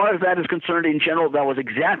as far as that is concerned, in general, that was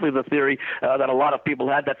exactly the theory that a lot of people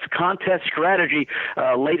had. That's contest strategy.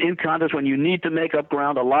 Late in contest, when you need to make up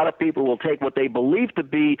ground, a lot of people will take what they believe to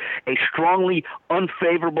be a strongly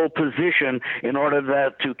unfavorable position in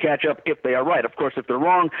order to catch up if they are right. Of course, if they're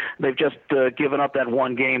wrong, they've just given up that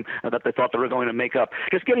one game that they thought they were going to make up.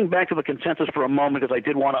 Just getting back to the consensus for a moment, because I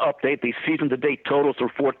did want to update the season-to-date totals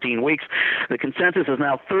through 14 weeks. The consensus is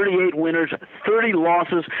now 38 winners, 30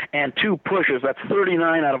 losses, and 2 pushes. That's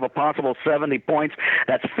 39 out of a possible 70 points.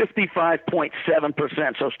 That's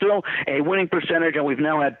 55.7%. So still a winning percentage, and we've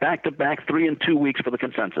now had back-to-back 3-2 weeks for the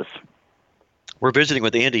consensus. We're visiting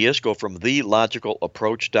with Andy Iskoe from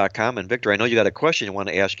TheLogicalApproach.com. And Victor, I know you got a question you want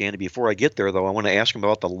to ask Andy. Before I get there, though, I want to ask him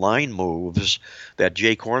about the line moves that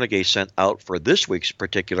Jay Kornegay sent out for this week's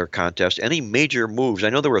particular contest. Any major moves? I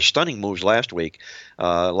know there were stunning moves last week,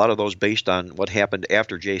 a lot of those based on what happened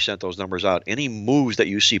after Jay sent those numbers out. Any moves that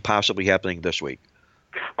you see possibly happening this week?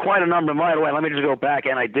 Quite a number. By the way, let me just go back,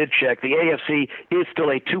 and I did check. The AFC is still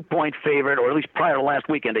a 2-point favorite, or at least prior to last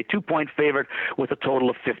weekend, a 2-point favorite with a total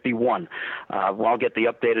of 51. I'll get the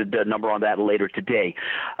updated number on that later today.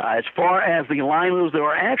 As far as the line moves, there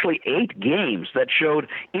were actually 8 games that showed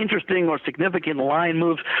interesting or significant line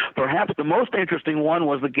moves. Perhaps the most interesting one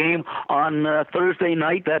was the game on Thursday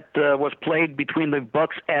night that was played between the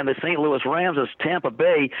Bucs and the St. Louis Rams, as Tampa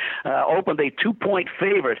Bay opened a 2-point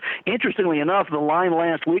favorite. Interestingly enough, the line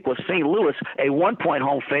last week was St. Louis, a 1-point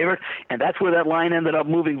home favorite, and that's where that line ended up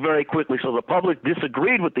moving very quickly. So the public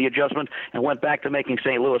disagreed with the adjustment and went back to making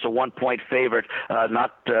St. Louis a 1-point favorite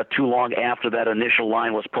not too long after that initial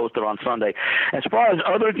line was posted on Sunday. As far as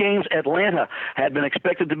other games, Atlanta had been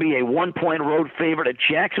expected to be a 1-point road favorite at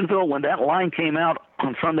Jacksonville. When that line came out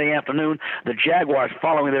On Sunday afternoon, the Jaguars,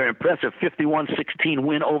 following their impressive 51-16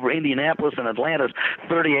 win over Indianapolis and Atlanta's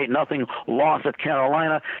 38-0 loss at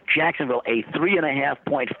Carolina, Jacksonville a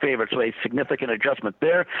 3.5-point favorite, so a significant adjustment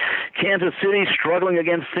there. Kansas City struggling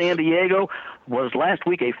against San Diego, was last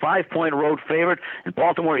week a 5-point road favorite. And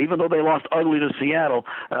Baltimore, even though they lost ugly to Seattle,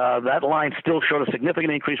 that line still showed a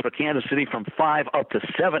significant increase for Kansas City from 5 up to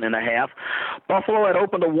 7.5. Buffalo had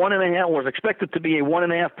opened a 1.5, was expected to be a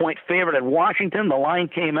 1.5-point favorite at Washington. The line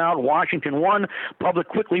came out, Washington won. Public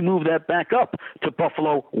quickly moved that back up to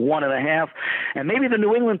Buffalo 1.5. And maybe the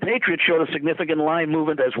New England Patriots showed a significant line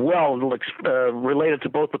movement as well, related to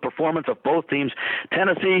both the performance of both teams.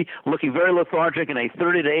 Tennessee looking very lethargic in a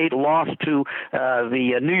 30-8 loss to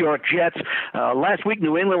the New York Jets. Last week,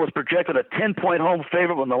 New England was projected a 10-point home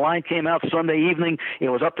favorite. When the line came out Sunday evening, it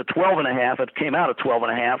was up to 12.5. It came out at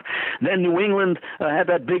 12.5. Then New England had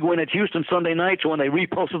that big win at Houston Sunday night, so when they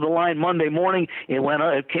reposted the line Monday morning,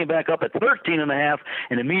 it came back up at 13.5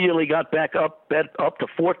 and immediately got back up to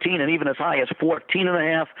 14 and even as high as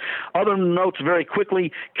 14.5. Other notes very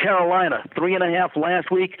quickly, Carolina, 3.5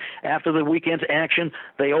 last week. After the weekend's action,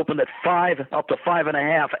 they opened at 5, up to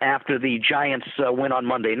 5.5 after the Giants win on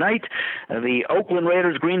Monday night. The Oakland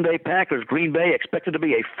Raiders, Green Bay Packers. Green Bay expected to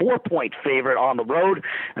be a 4-point favorite on the road.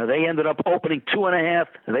 They ended up opening 2.5.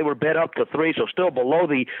 They were bet up to 3, so still below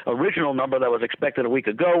the original number that was expected a week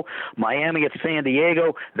ago. Miami at San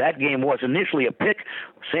Diego. That game was initially a pick.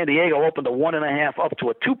 San Diego opened a 1.5 up to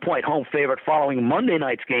a 2-point home favorite following Monday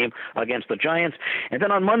night's game against the Giants. And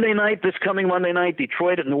then on Monday night, this coming Monday night,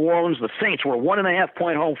 Detroit at New Orleans, the Saints were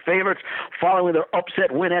 1.5-point home favorites following their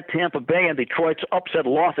upset win at Tampa Bay and Detroit's upset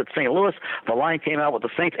loss at St. Louis. The line came out with the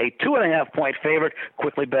Saints a 2.5-point favorite,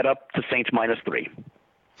 quickly bet up to Saints -3.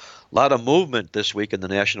 A lot of movement this week in the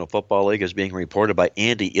National Football League is being reported by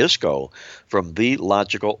Andy Iskoe from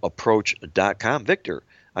TheLogicalApproach.com. Victor,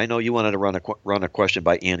 I know you wanted to run a question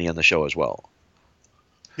by Andy on the show as well.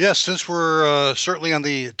 Yes, since we're certainly on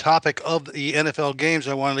the topic of the NFL games,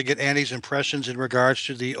 I wanted to get Andy's impressions in regards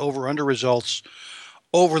to the over-under results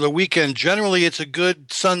over the weekend. Generally, it's a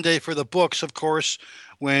good Sunday for the books, of course,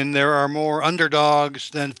 when there are more underdogs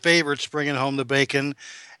than favorites bringing home the bacon.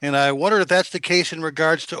 And I wondered if that's the case in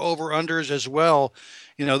regards to over-unders as well.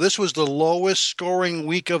 You know, this was the lowest scoring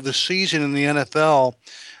week of the season in the NFL.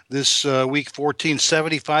 This week 14,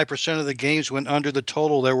 75% of the games went under the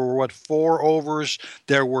total. There were, 4 overs?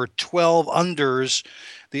 There were 12 unders.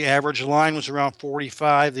 The average line was around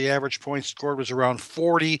 45. The average points scored was around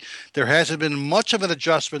 40. There hasn't been much of an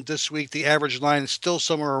adjustment this week. The average line is still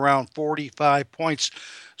somewhere around 45 points.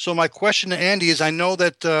 So my question to Andy is, I know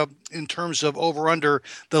that in terms of over-under,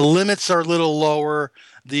 the limits are a little lower.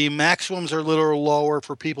 The maximums are a little lower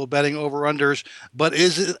for people betting over-unders. But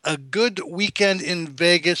is it a good weekend in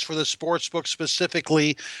Vegas for the sportsbook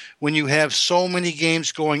specifically when you have so many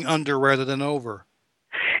games going under rather than over?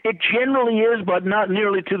 It generally is, but not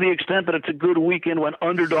nearly to the extent that it's a good weekend when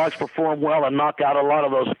underdogs perform well and knock out a lot of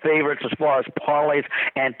those favorites as far as parlays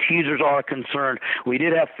and teasers are concerned. We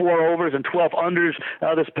did have 4 overs and 12 unders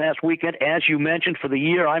this past weekend. As you mentioned, for the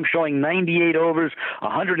year, I'm showing 98 overs,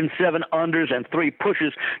 107 unders, and 3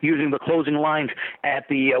 pushes using the closing lines at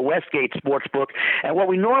the Westgate Sportsbook. And what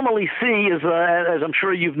we normally see is, as I'm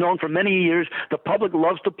sure you've known for many years, the public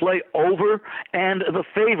loves to play over and the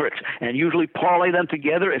favorites and usually parlay them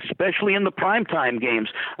together, especially in the primetime games.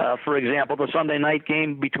 For example, the Sunday night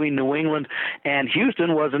game between New England and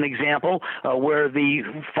Houston was an example where the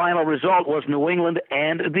final result was New England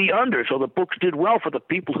and the under. So the books did well for the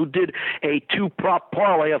people who did a 2-prop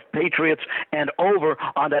parlay of Patriots and over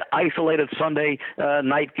on that isolated Sunday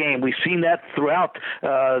night game. We've seen that throughout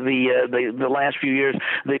the last few years.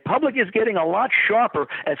 The public is getting a lot sharper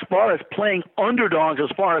as far as playing underdogs as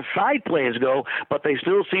far as side plays go, but they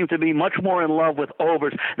still seem to be much more in love with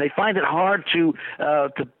overs. They find it hard to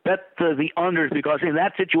bet the unders because in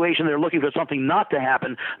that situation they're looking for something not to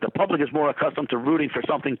happen. The public is more accustomed to rooting for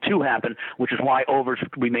something to happen, which is why overs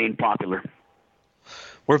remain popular.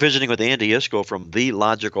 We're visiting with Andy Iskoe from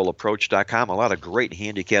TheLogicalApproach.com. A lot of great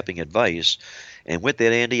handicapping advice. And with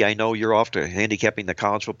that, Andy, I know you're off to handicapping the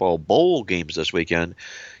college football bowl games this weekend.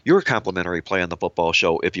 Your complimentary play on the football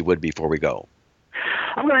show, if you would, before we go.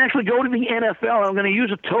 I'm going to actually go to the NFL. I'm going to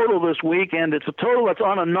use a total this week, and it's a total that's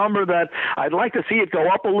on a number that I'd like to see it go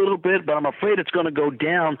up a little bit, but I'm afraid it's going to go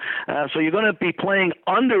down. So you're going to be playing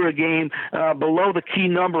under a game below the key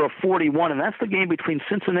number of 41, and that's the game between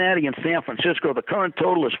Cincinnati and San Francisco. The current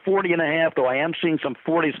total is 40.5, though I am seeing some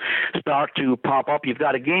 40s start to pop up. You've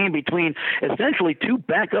got a game between essentially two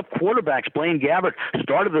backup quarterbacks. Blaine Gabbert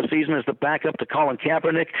started the season as the backup to Colin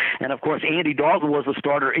Kaepernick, and of course Andy Dalton was the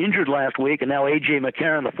starter, injured last week, and now A.J.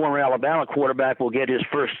 McCarron, the former Alabama quarterback, will get his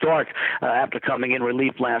first start after coming in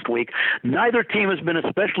relief last week. Neither team has been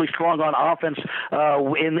especially strong on offense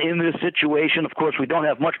in this situation. Of course, we don't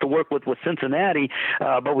have much to work with Cincinnati,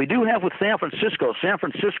 but we do have with San Francisco. San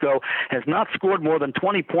Francisco has not scored more than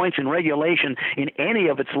 20 points in regulation in any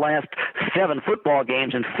of its last 7 football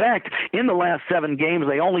games. In fact, in the last 7 games,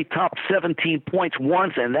 they only topped 17 points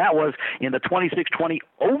once, and that was in the 26-20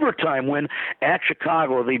 overtime win at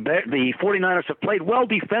Chicago. The 49ers have played well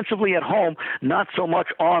defensively at home, not so much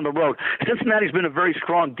on the road. Cincinnati's been a very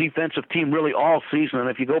strong defensive team really all season, and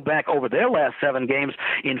if you go back over their last 7 games,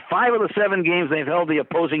 in 5 of the 7 games, they've held the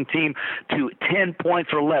opposing team to 10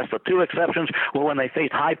 points or less. The 2 exceptions were when they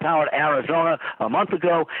faced high-powered Arizona a month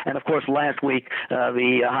ago, and of course last week,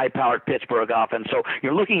 the high-powered Pittsburgh offense. So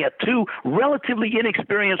you're looking at 2 relatively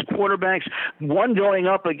inexperienced quarterbacks, one going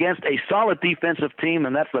up against a solid defensive team,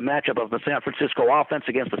 and that's the matchup of the San Francisco offense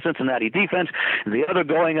against the Cincinnati defense. The other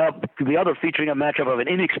featuring a matchup of an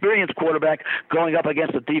inexperienced quarterback going up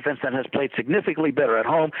against a defense that has played significantly better at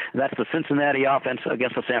home. That's the Cincinnati offense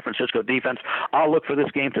against the San Francisco defense. I'll look for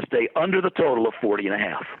this game to stay under the total of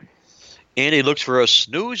 40.5. Andy looks for a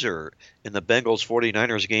snoozer in the Bengals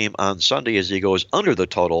 49ers game on Sunday as he goes under the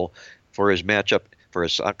total for his matchup, for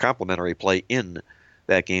his complimentary play in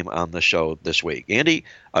that game on the show this week. Andy,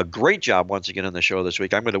 a great job once again on the show this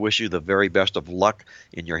week. I'm going to wish you the very best of luck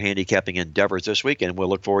in your handicapping endeavors this week, and we'll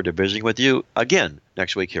look forward to visiting with you again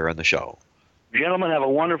next week here on the show. Gentlemen, have a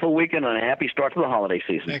wonderful weekend and a happy start to the holiday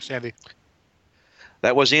season. Thanks, Andy.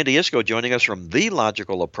 That was Andy Iskoe joining us from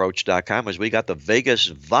TheLogicalApproach.com as we got the Vegas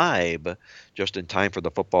vibe just in time for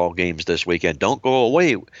the football games this weekend. Don't go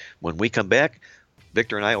away. When we come back,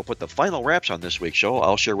 Victor and I will put the final wraps on this week's show.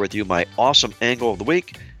 I'll share with you my awesome angle of the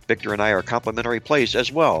week. Victor and I are complimentary plays as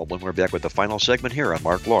well when we're back with the final segment here on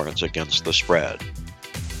Mark Lawrence Against the Spread.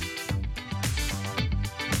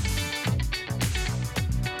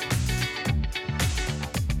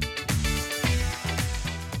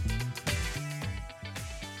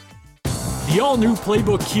 The all-new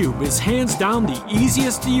Playbook Cube is hands down the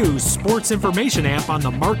easiest to use sports information app on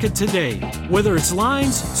the market today. Whether it's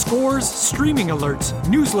lines, scores, streaming alerts,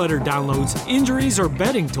 newsletter downloads, injuries, or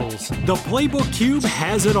betting tools, the Playbook Cube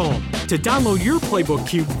has it all. To download your Playbook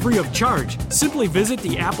Cube free of charge, simply visit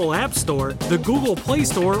the Apple App Store, the Google Play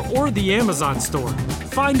Store, or the Amazon Store.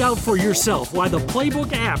 Find out for yourself why the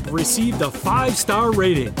Playbook app received a 5-star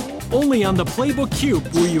rating. Only on the Playbook Cube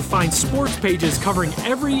will you find sports pages covering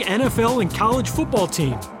every NFL and college football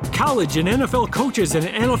team, college and NFL coaches and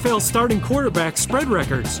NFL starting quarterback spread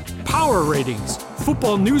records, power ratings,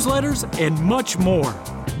 football newsletters, and much more.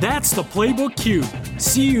 That's the Playbook Cube,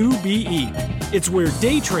 C-U-B-E. It's where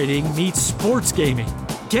day trading meets sports gaming.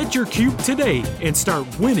 Get your cube today and start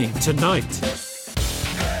winning tonight.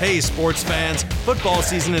 Hey, sports fans, football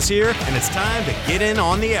season is here, and it's time to get in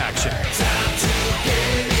on the action.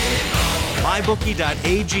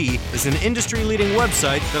 MyBookie.ag is an industry-leading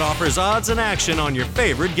website that offers odds and action on your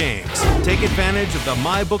favorite games. Take advantage of the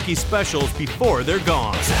MyBookie specials before they're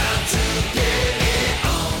gone.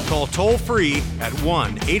 Call toll-free at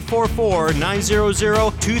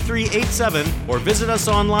 1-844-900-2387 or visit us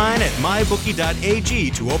online at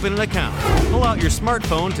mybookie.ag to open an account. Pull out your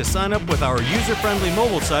smartphone to sign up with our user-friendly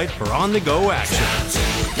mobile site for on-the-go action.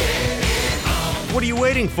 What are you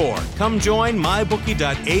waiting for? Come join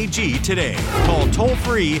MyBookie.ag today. Call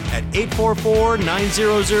toll-free at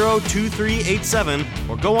 844-900-2387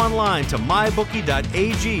 or go online to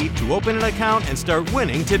MyBookie.ag to open an account and start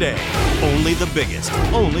winning today. Only the biggest,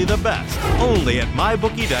 only the best, only at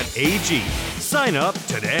MyBookie.ag. Sign up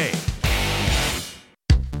today.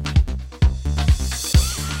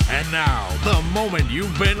 And now, the moment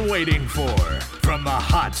you've been waiting for. From the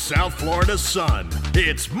hot South Florida sun,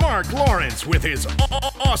 it's Mark Lawrence with his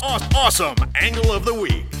awesome angle of the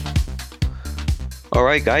week. All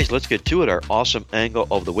right, guys, let's get to it. Our awesome angle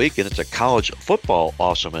of the week, and it's a college football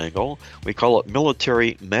awesome angle. We call it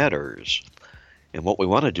Military Matters. And what we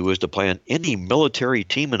want to do is to plan any military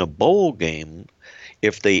team in a bowl game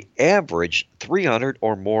if they average 300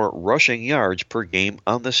 or more rushing yards per game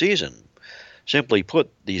on the season. Simply put,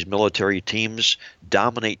 these military teams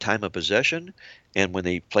dominate time of possession, and when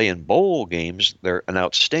they play in bowl games, they're an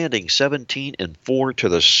outstanding 17-4 to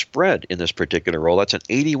the spread in this particular role. That's an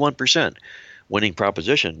 81% winning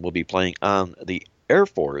proposition. We'll be playing on the Air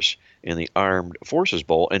Force in the Armed Forces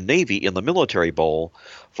Bowl and Navy in the Military Bowl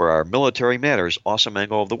for our Military Matters Awesome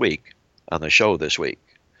Angle of the Week on the show this week.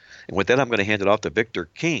 And with that, I'm going to hand it off to Victor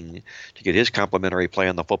King to get his complimentary play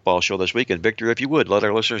on the football show this week. And Victor, if you would, let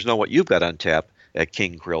our listeners know what you've got on tap at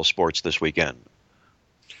King Krill Sports this weekend.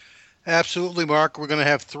 Absolutely, Mark. We're going to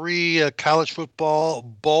have 3 college football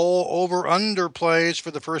bowl over-under plays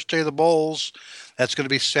for the first day of the bowls. That's going to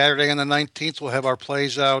be Saturday on the 19th. We'll have our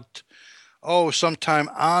plays out, sometime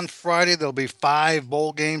on Friday. There'll be 5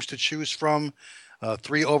 bowl games to choose from.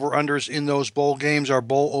 3 over-unders in those bowl games. Our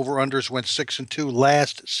bowl over-unders went 6-2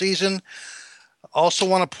 last season. Also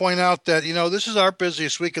want to point out that, this is our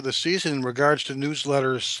busiest week of the season in regards to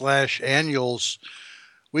newsletters / annuals.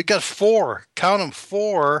 We got 4, count them,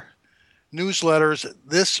 4 newsletters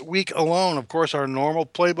this week alone. Of course, our normal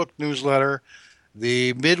playbook newsletter,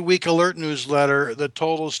 the midweek alert newsletter, the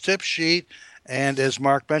totals tip sheet, and as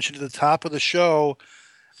Mark mentioned at the top of the show,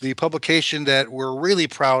 the publication that we're really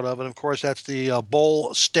proud of, and of course that's the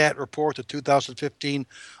Bowl Stat Report, the 2015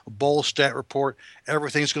 Bowl Stat Report.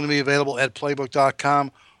 Everything's going to be available at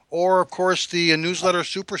playbook.com, or of course the newsletter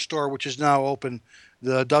superstore, which is now open,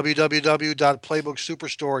 the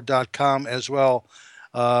www.playbooksuperstore.com as well.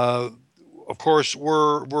 Of course,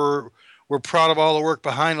 we're proud of all the work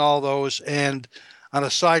behind all those. And on a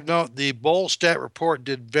side note, the Bowl Stat Report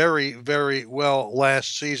did very, very well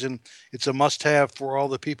last season. It's a must-have for all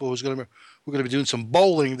the people who are going to be doing some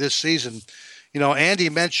bowling this season. Andy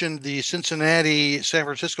mentioned the Cincinnati-San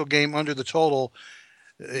Francisco game under the total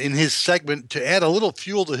in his segment to add a little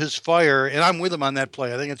fuel to his fire, and I'm with him on that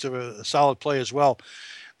play. I think it's a solid play as well.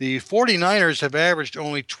 The 49ers have averaged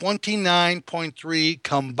only 29.3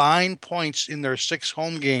 combined points in their 6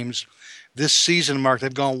 home games this season, Mark.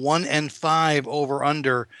 They've gone 1-5 over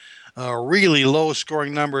under, really low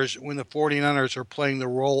scoring numbers when the 49ers are playing the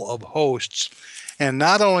role of hosts. And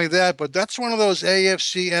not only that, but that's one of those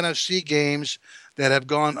AFC, NFC games that have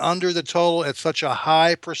gone under the total at such a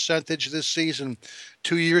high percentage this season.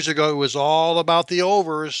 2 years ago, it was all about the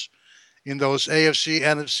overs in those AFC,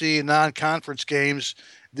 NFC non-conference games.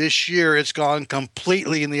 This year, it's gone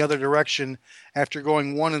completely in the other direction after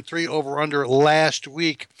going 1-3 over under last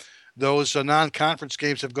week. Those non-conference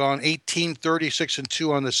games have gone 18, 36-2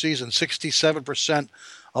 on the season. 67%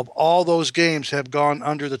 of all those games have gone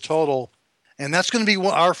under the total. And that's going to be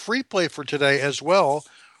our free play for today as well.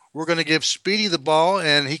 We're going to give Speedy the ball,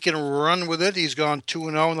 and he can run with it. He's gone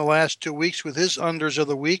 2-0 in the last 2 weeks with his unders of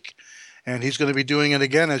the week. And he's going to be doing it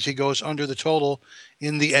again as he goes under the total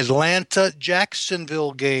in the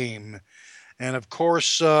Atlanta-Jacksonville game. And, of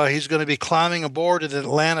course, he's going to be climbing aboard an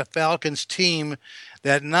Atlanta Falcons team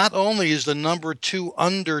that not only is the number 2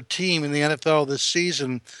 under team in the NFL this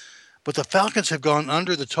season, but the Falcons have gone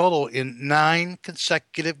under the total in 9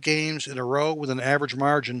 consecutive games in a row with an average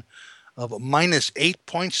margin of minus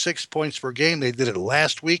 8.6 points per game. They did it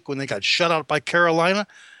last week when they got shut out by Carolina,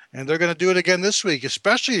 and they're going to do it again this week,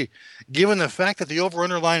 especially given the fact that the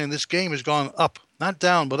over-under line in this game has gone up, not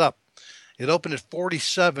down, but up. It opened at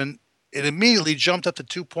 47. It immediately jumped up to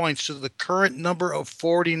 2 points to the current number of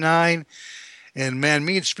 49. And, man,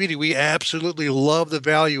 me and Speedy, we absolutely love the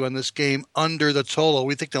value on this game under the total.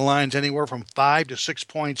 We think the line's anywhere from 5 to 6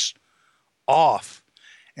 points off.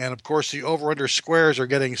 And, of course, the over-under squares are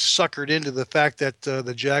getting suckered into the fact that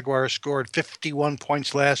the Jaguars scored 51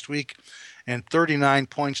 points last week and 39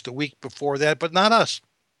 points the week before that, but not us.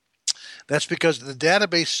 That's because the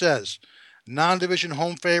database says non-division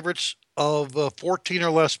home favorites of 14 or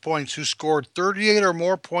less points who scored 38 or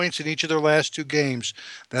more points in each of their last 2 games.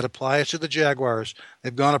 That applies to the Jaguars.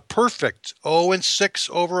 They've gone a perfect 0-6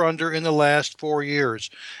 over-under in the last 4 years.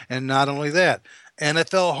 And not only that,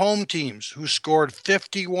 NFL home teams who scored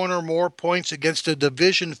 51 or more points against a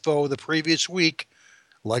division foe the previous week,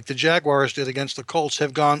 like the Jaguars did against the Colts,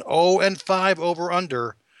 have gone 0-5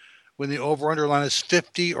 over-under when the over-under line is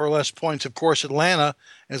 50 or less points. Of course, Atlanta,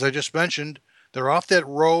 as I just mentioned, they're off that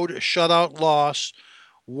road shutout loss,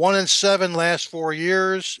 1-7 last 4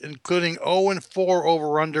 years, including 0-4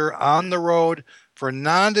 over-under on the road for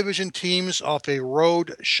non-division teams off a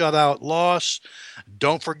road shutout loss.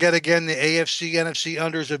 Don't forget, again, the AFC, NFC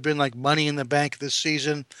unders have been like money in the bank this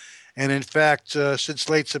season. And in fact, since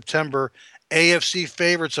late September, AFC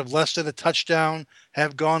favorites of less than a touchdown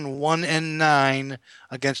have gone 1-9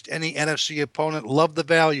 against any NFC opponent. Love the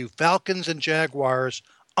value. Falcons and Jaguars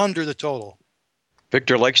under the total.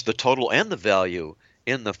 Victor likes the total and the value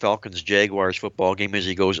in the Falcons-Jaguars football game as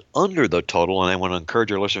he goes under the total. And I want to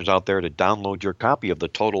encourage our listeners out there to download your copy of the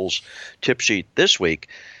totals tip sheet this week.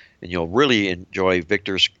 And you'll really enjoy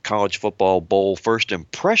Victor's College Football Bowl First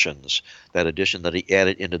Impressions, that edition that he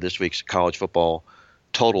added into this week's college football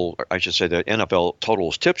total, or I should say the NFL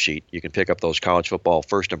totals tip sheet. You can pick up those college football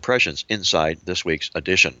first impressions inside this week's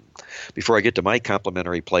edition. Before I get to my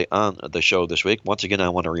complimentary play on the show this week, once again, I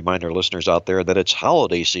want to remind our listeners out there that it's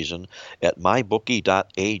holiday season at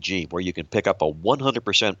mybookie.ag, where you can pick up a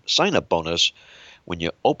 100% sign-up bonus when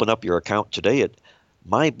you open up your account today at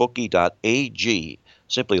mybookie.ag.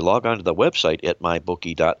 Simply log on to the website at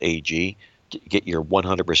mybookie.ag to get your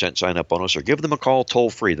 100% sign-up bonus, or give them a call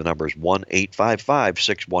toll-free. The number is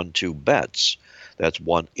 1-855-612-BETS. That's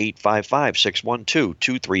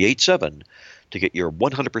 1-855-612-2387 to get your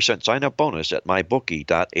 100% sign-up bonus at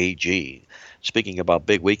mybookie.ag. Speaking about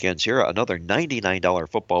big weekends here, another $99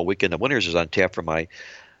 football weekend of winners is on tap for my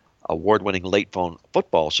award-winning late phone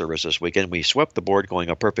football service this weekend. We swept the board, going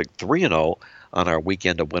a perfect 3-0 on our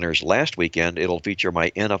weekend of winners last weekend. It'll feature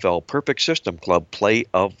my NFL Perfect System Club Play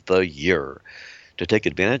of the Year. To take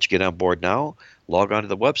advantage, get on board now. Log on to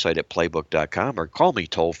the website at playbook.com or call me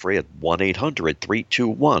toll-free at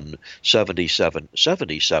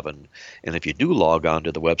 1-800-321-7777. And if you do log on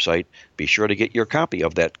to the website, be sure to get your copy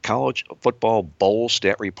of that College Football Bowl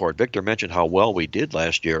Stat Report. Victor mentioned how well we did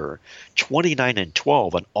last year.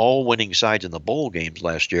 29-12 on all winning sides in the bowl games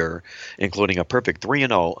last year, including a perfect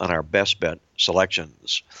 3-0 on our best bet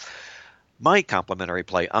selections. My complimentary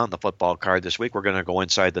play on the football card this week, we're going to go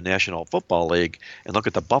inside the National Football League and look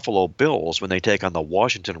at the Buffalo Bills when they take on the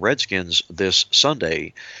Washington Redskins this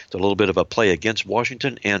Sunday. It's a little bit of a play against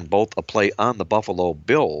Washington and both a play on the Buffalo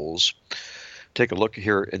Bills. Take a look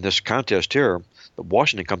here in this contest here. The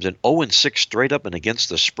Washington comes in 0-6 straight up and against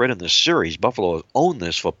the spread in the series. Buffalo has owned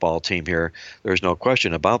this football team here. There's no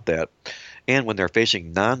question about that. And when they're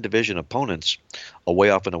facing non-division opponents, away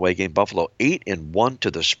off an away game, Buffalo 8-1 to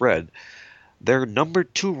the spread. Their number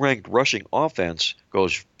 2 ranked rushing offense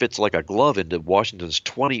fits like a glove into Washington's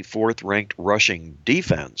 24th ranked rushing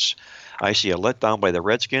defense. I see a letdown by the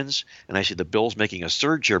Redskins, and I see the Bills making a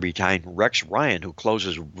surge here behind Rex Ryan, who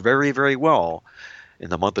closes very, very well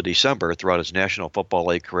in the month of December throughout his National Football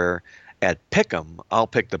League career. At Pick'em, I'll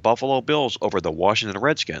pick the Buffalo Bills over the Washington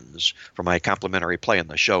Redskins for my complimentary play on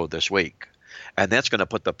the show this week. And that's going to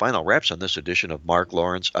put the final wraps on this edition of Mark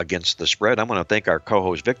Lawrence Against the Spread. I want to thank our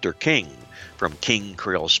co-host Victor King from King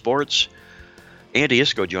Creole Sports, Andy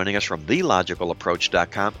Iskoe joining us from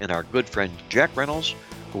TheLogicalApproach.com, and our good friend Jack Reynolds,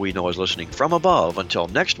 who we know is listening from above. Until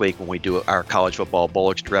next week when we do our College Football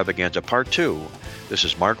Bowl Extravaganza Part 2, this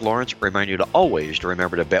is Mark Lawrence reminding you to always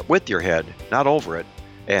remember to bet with your head, not over it,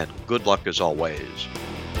 and good luck as always.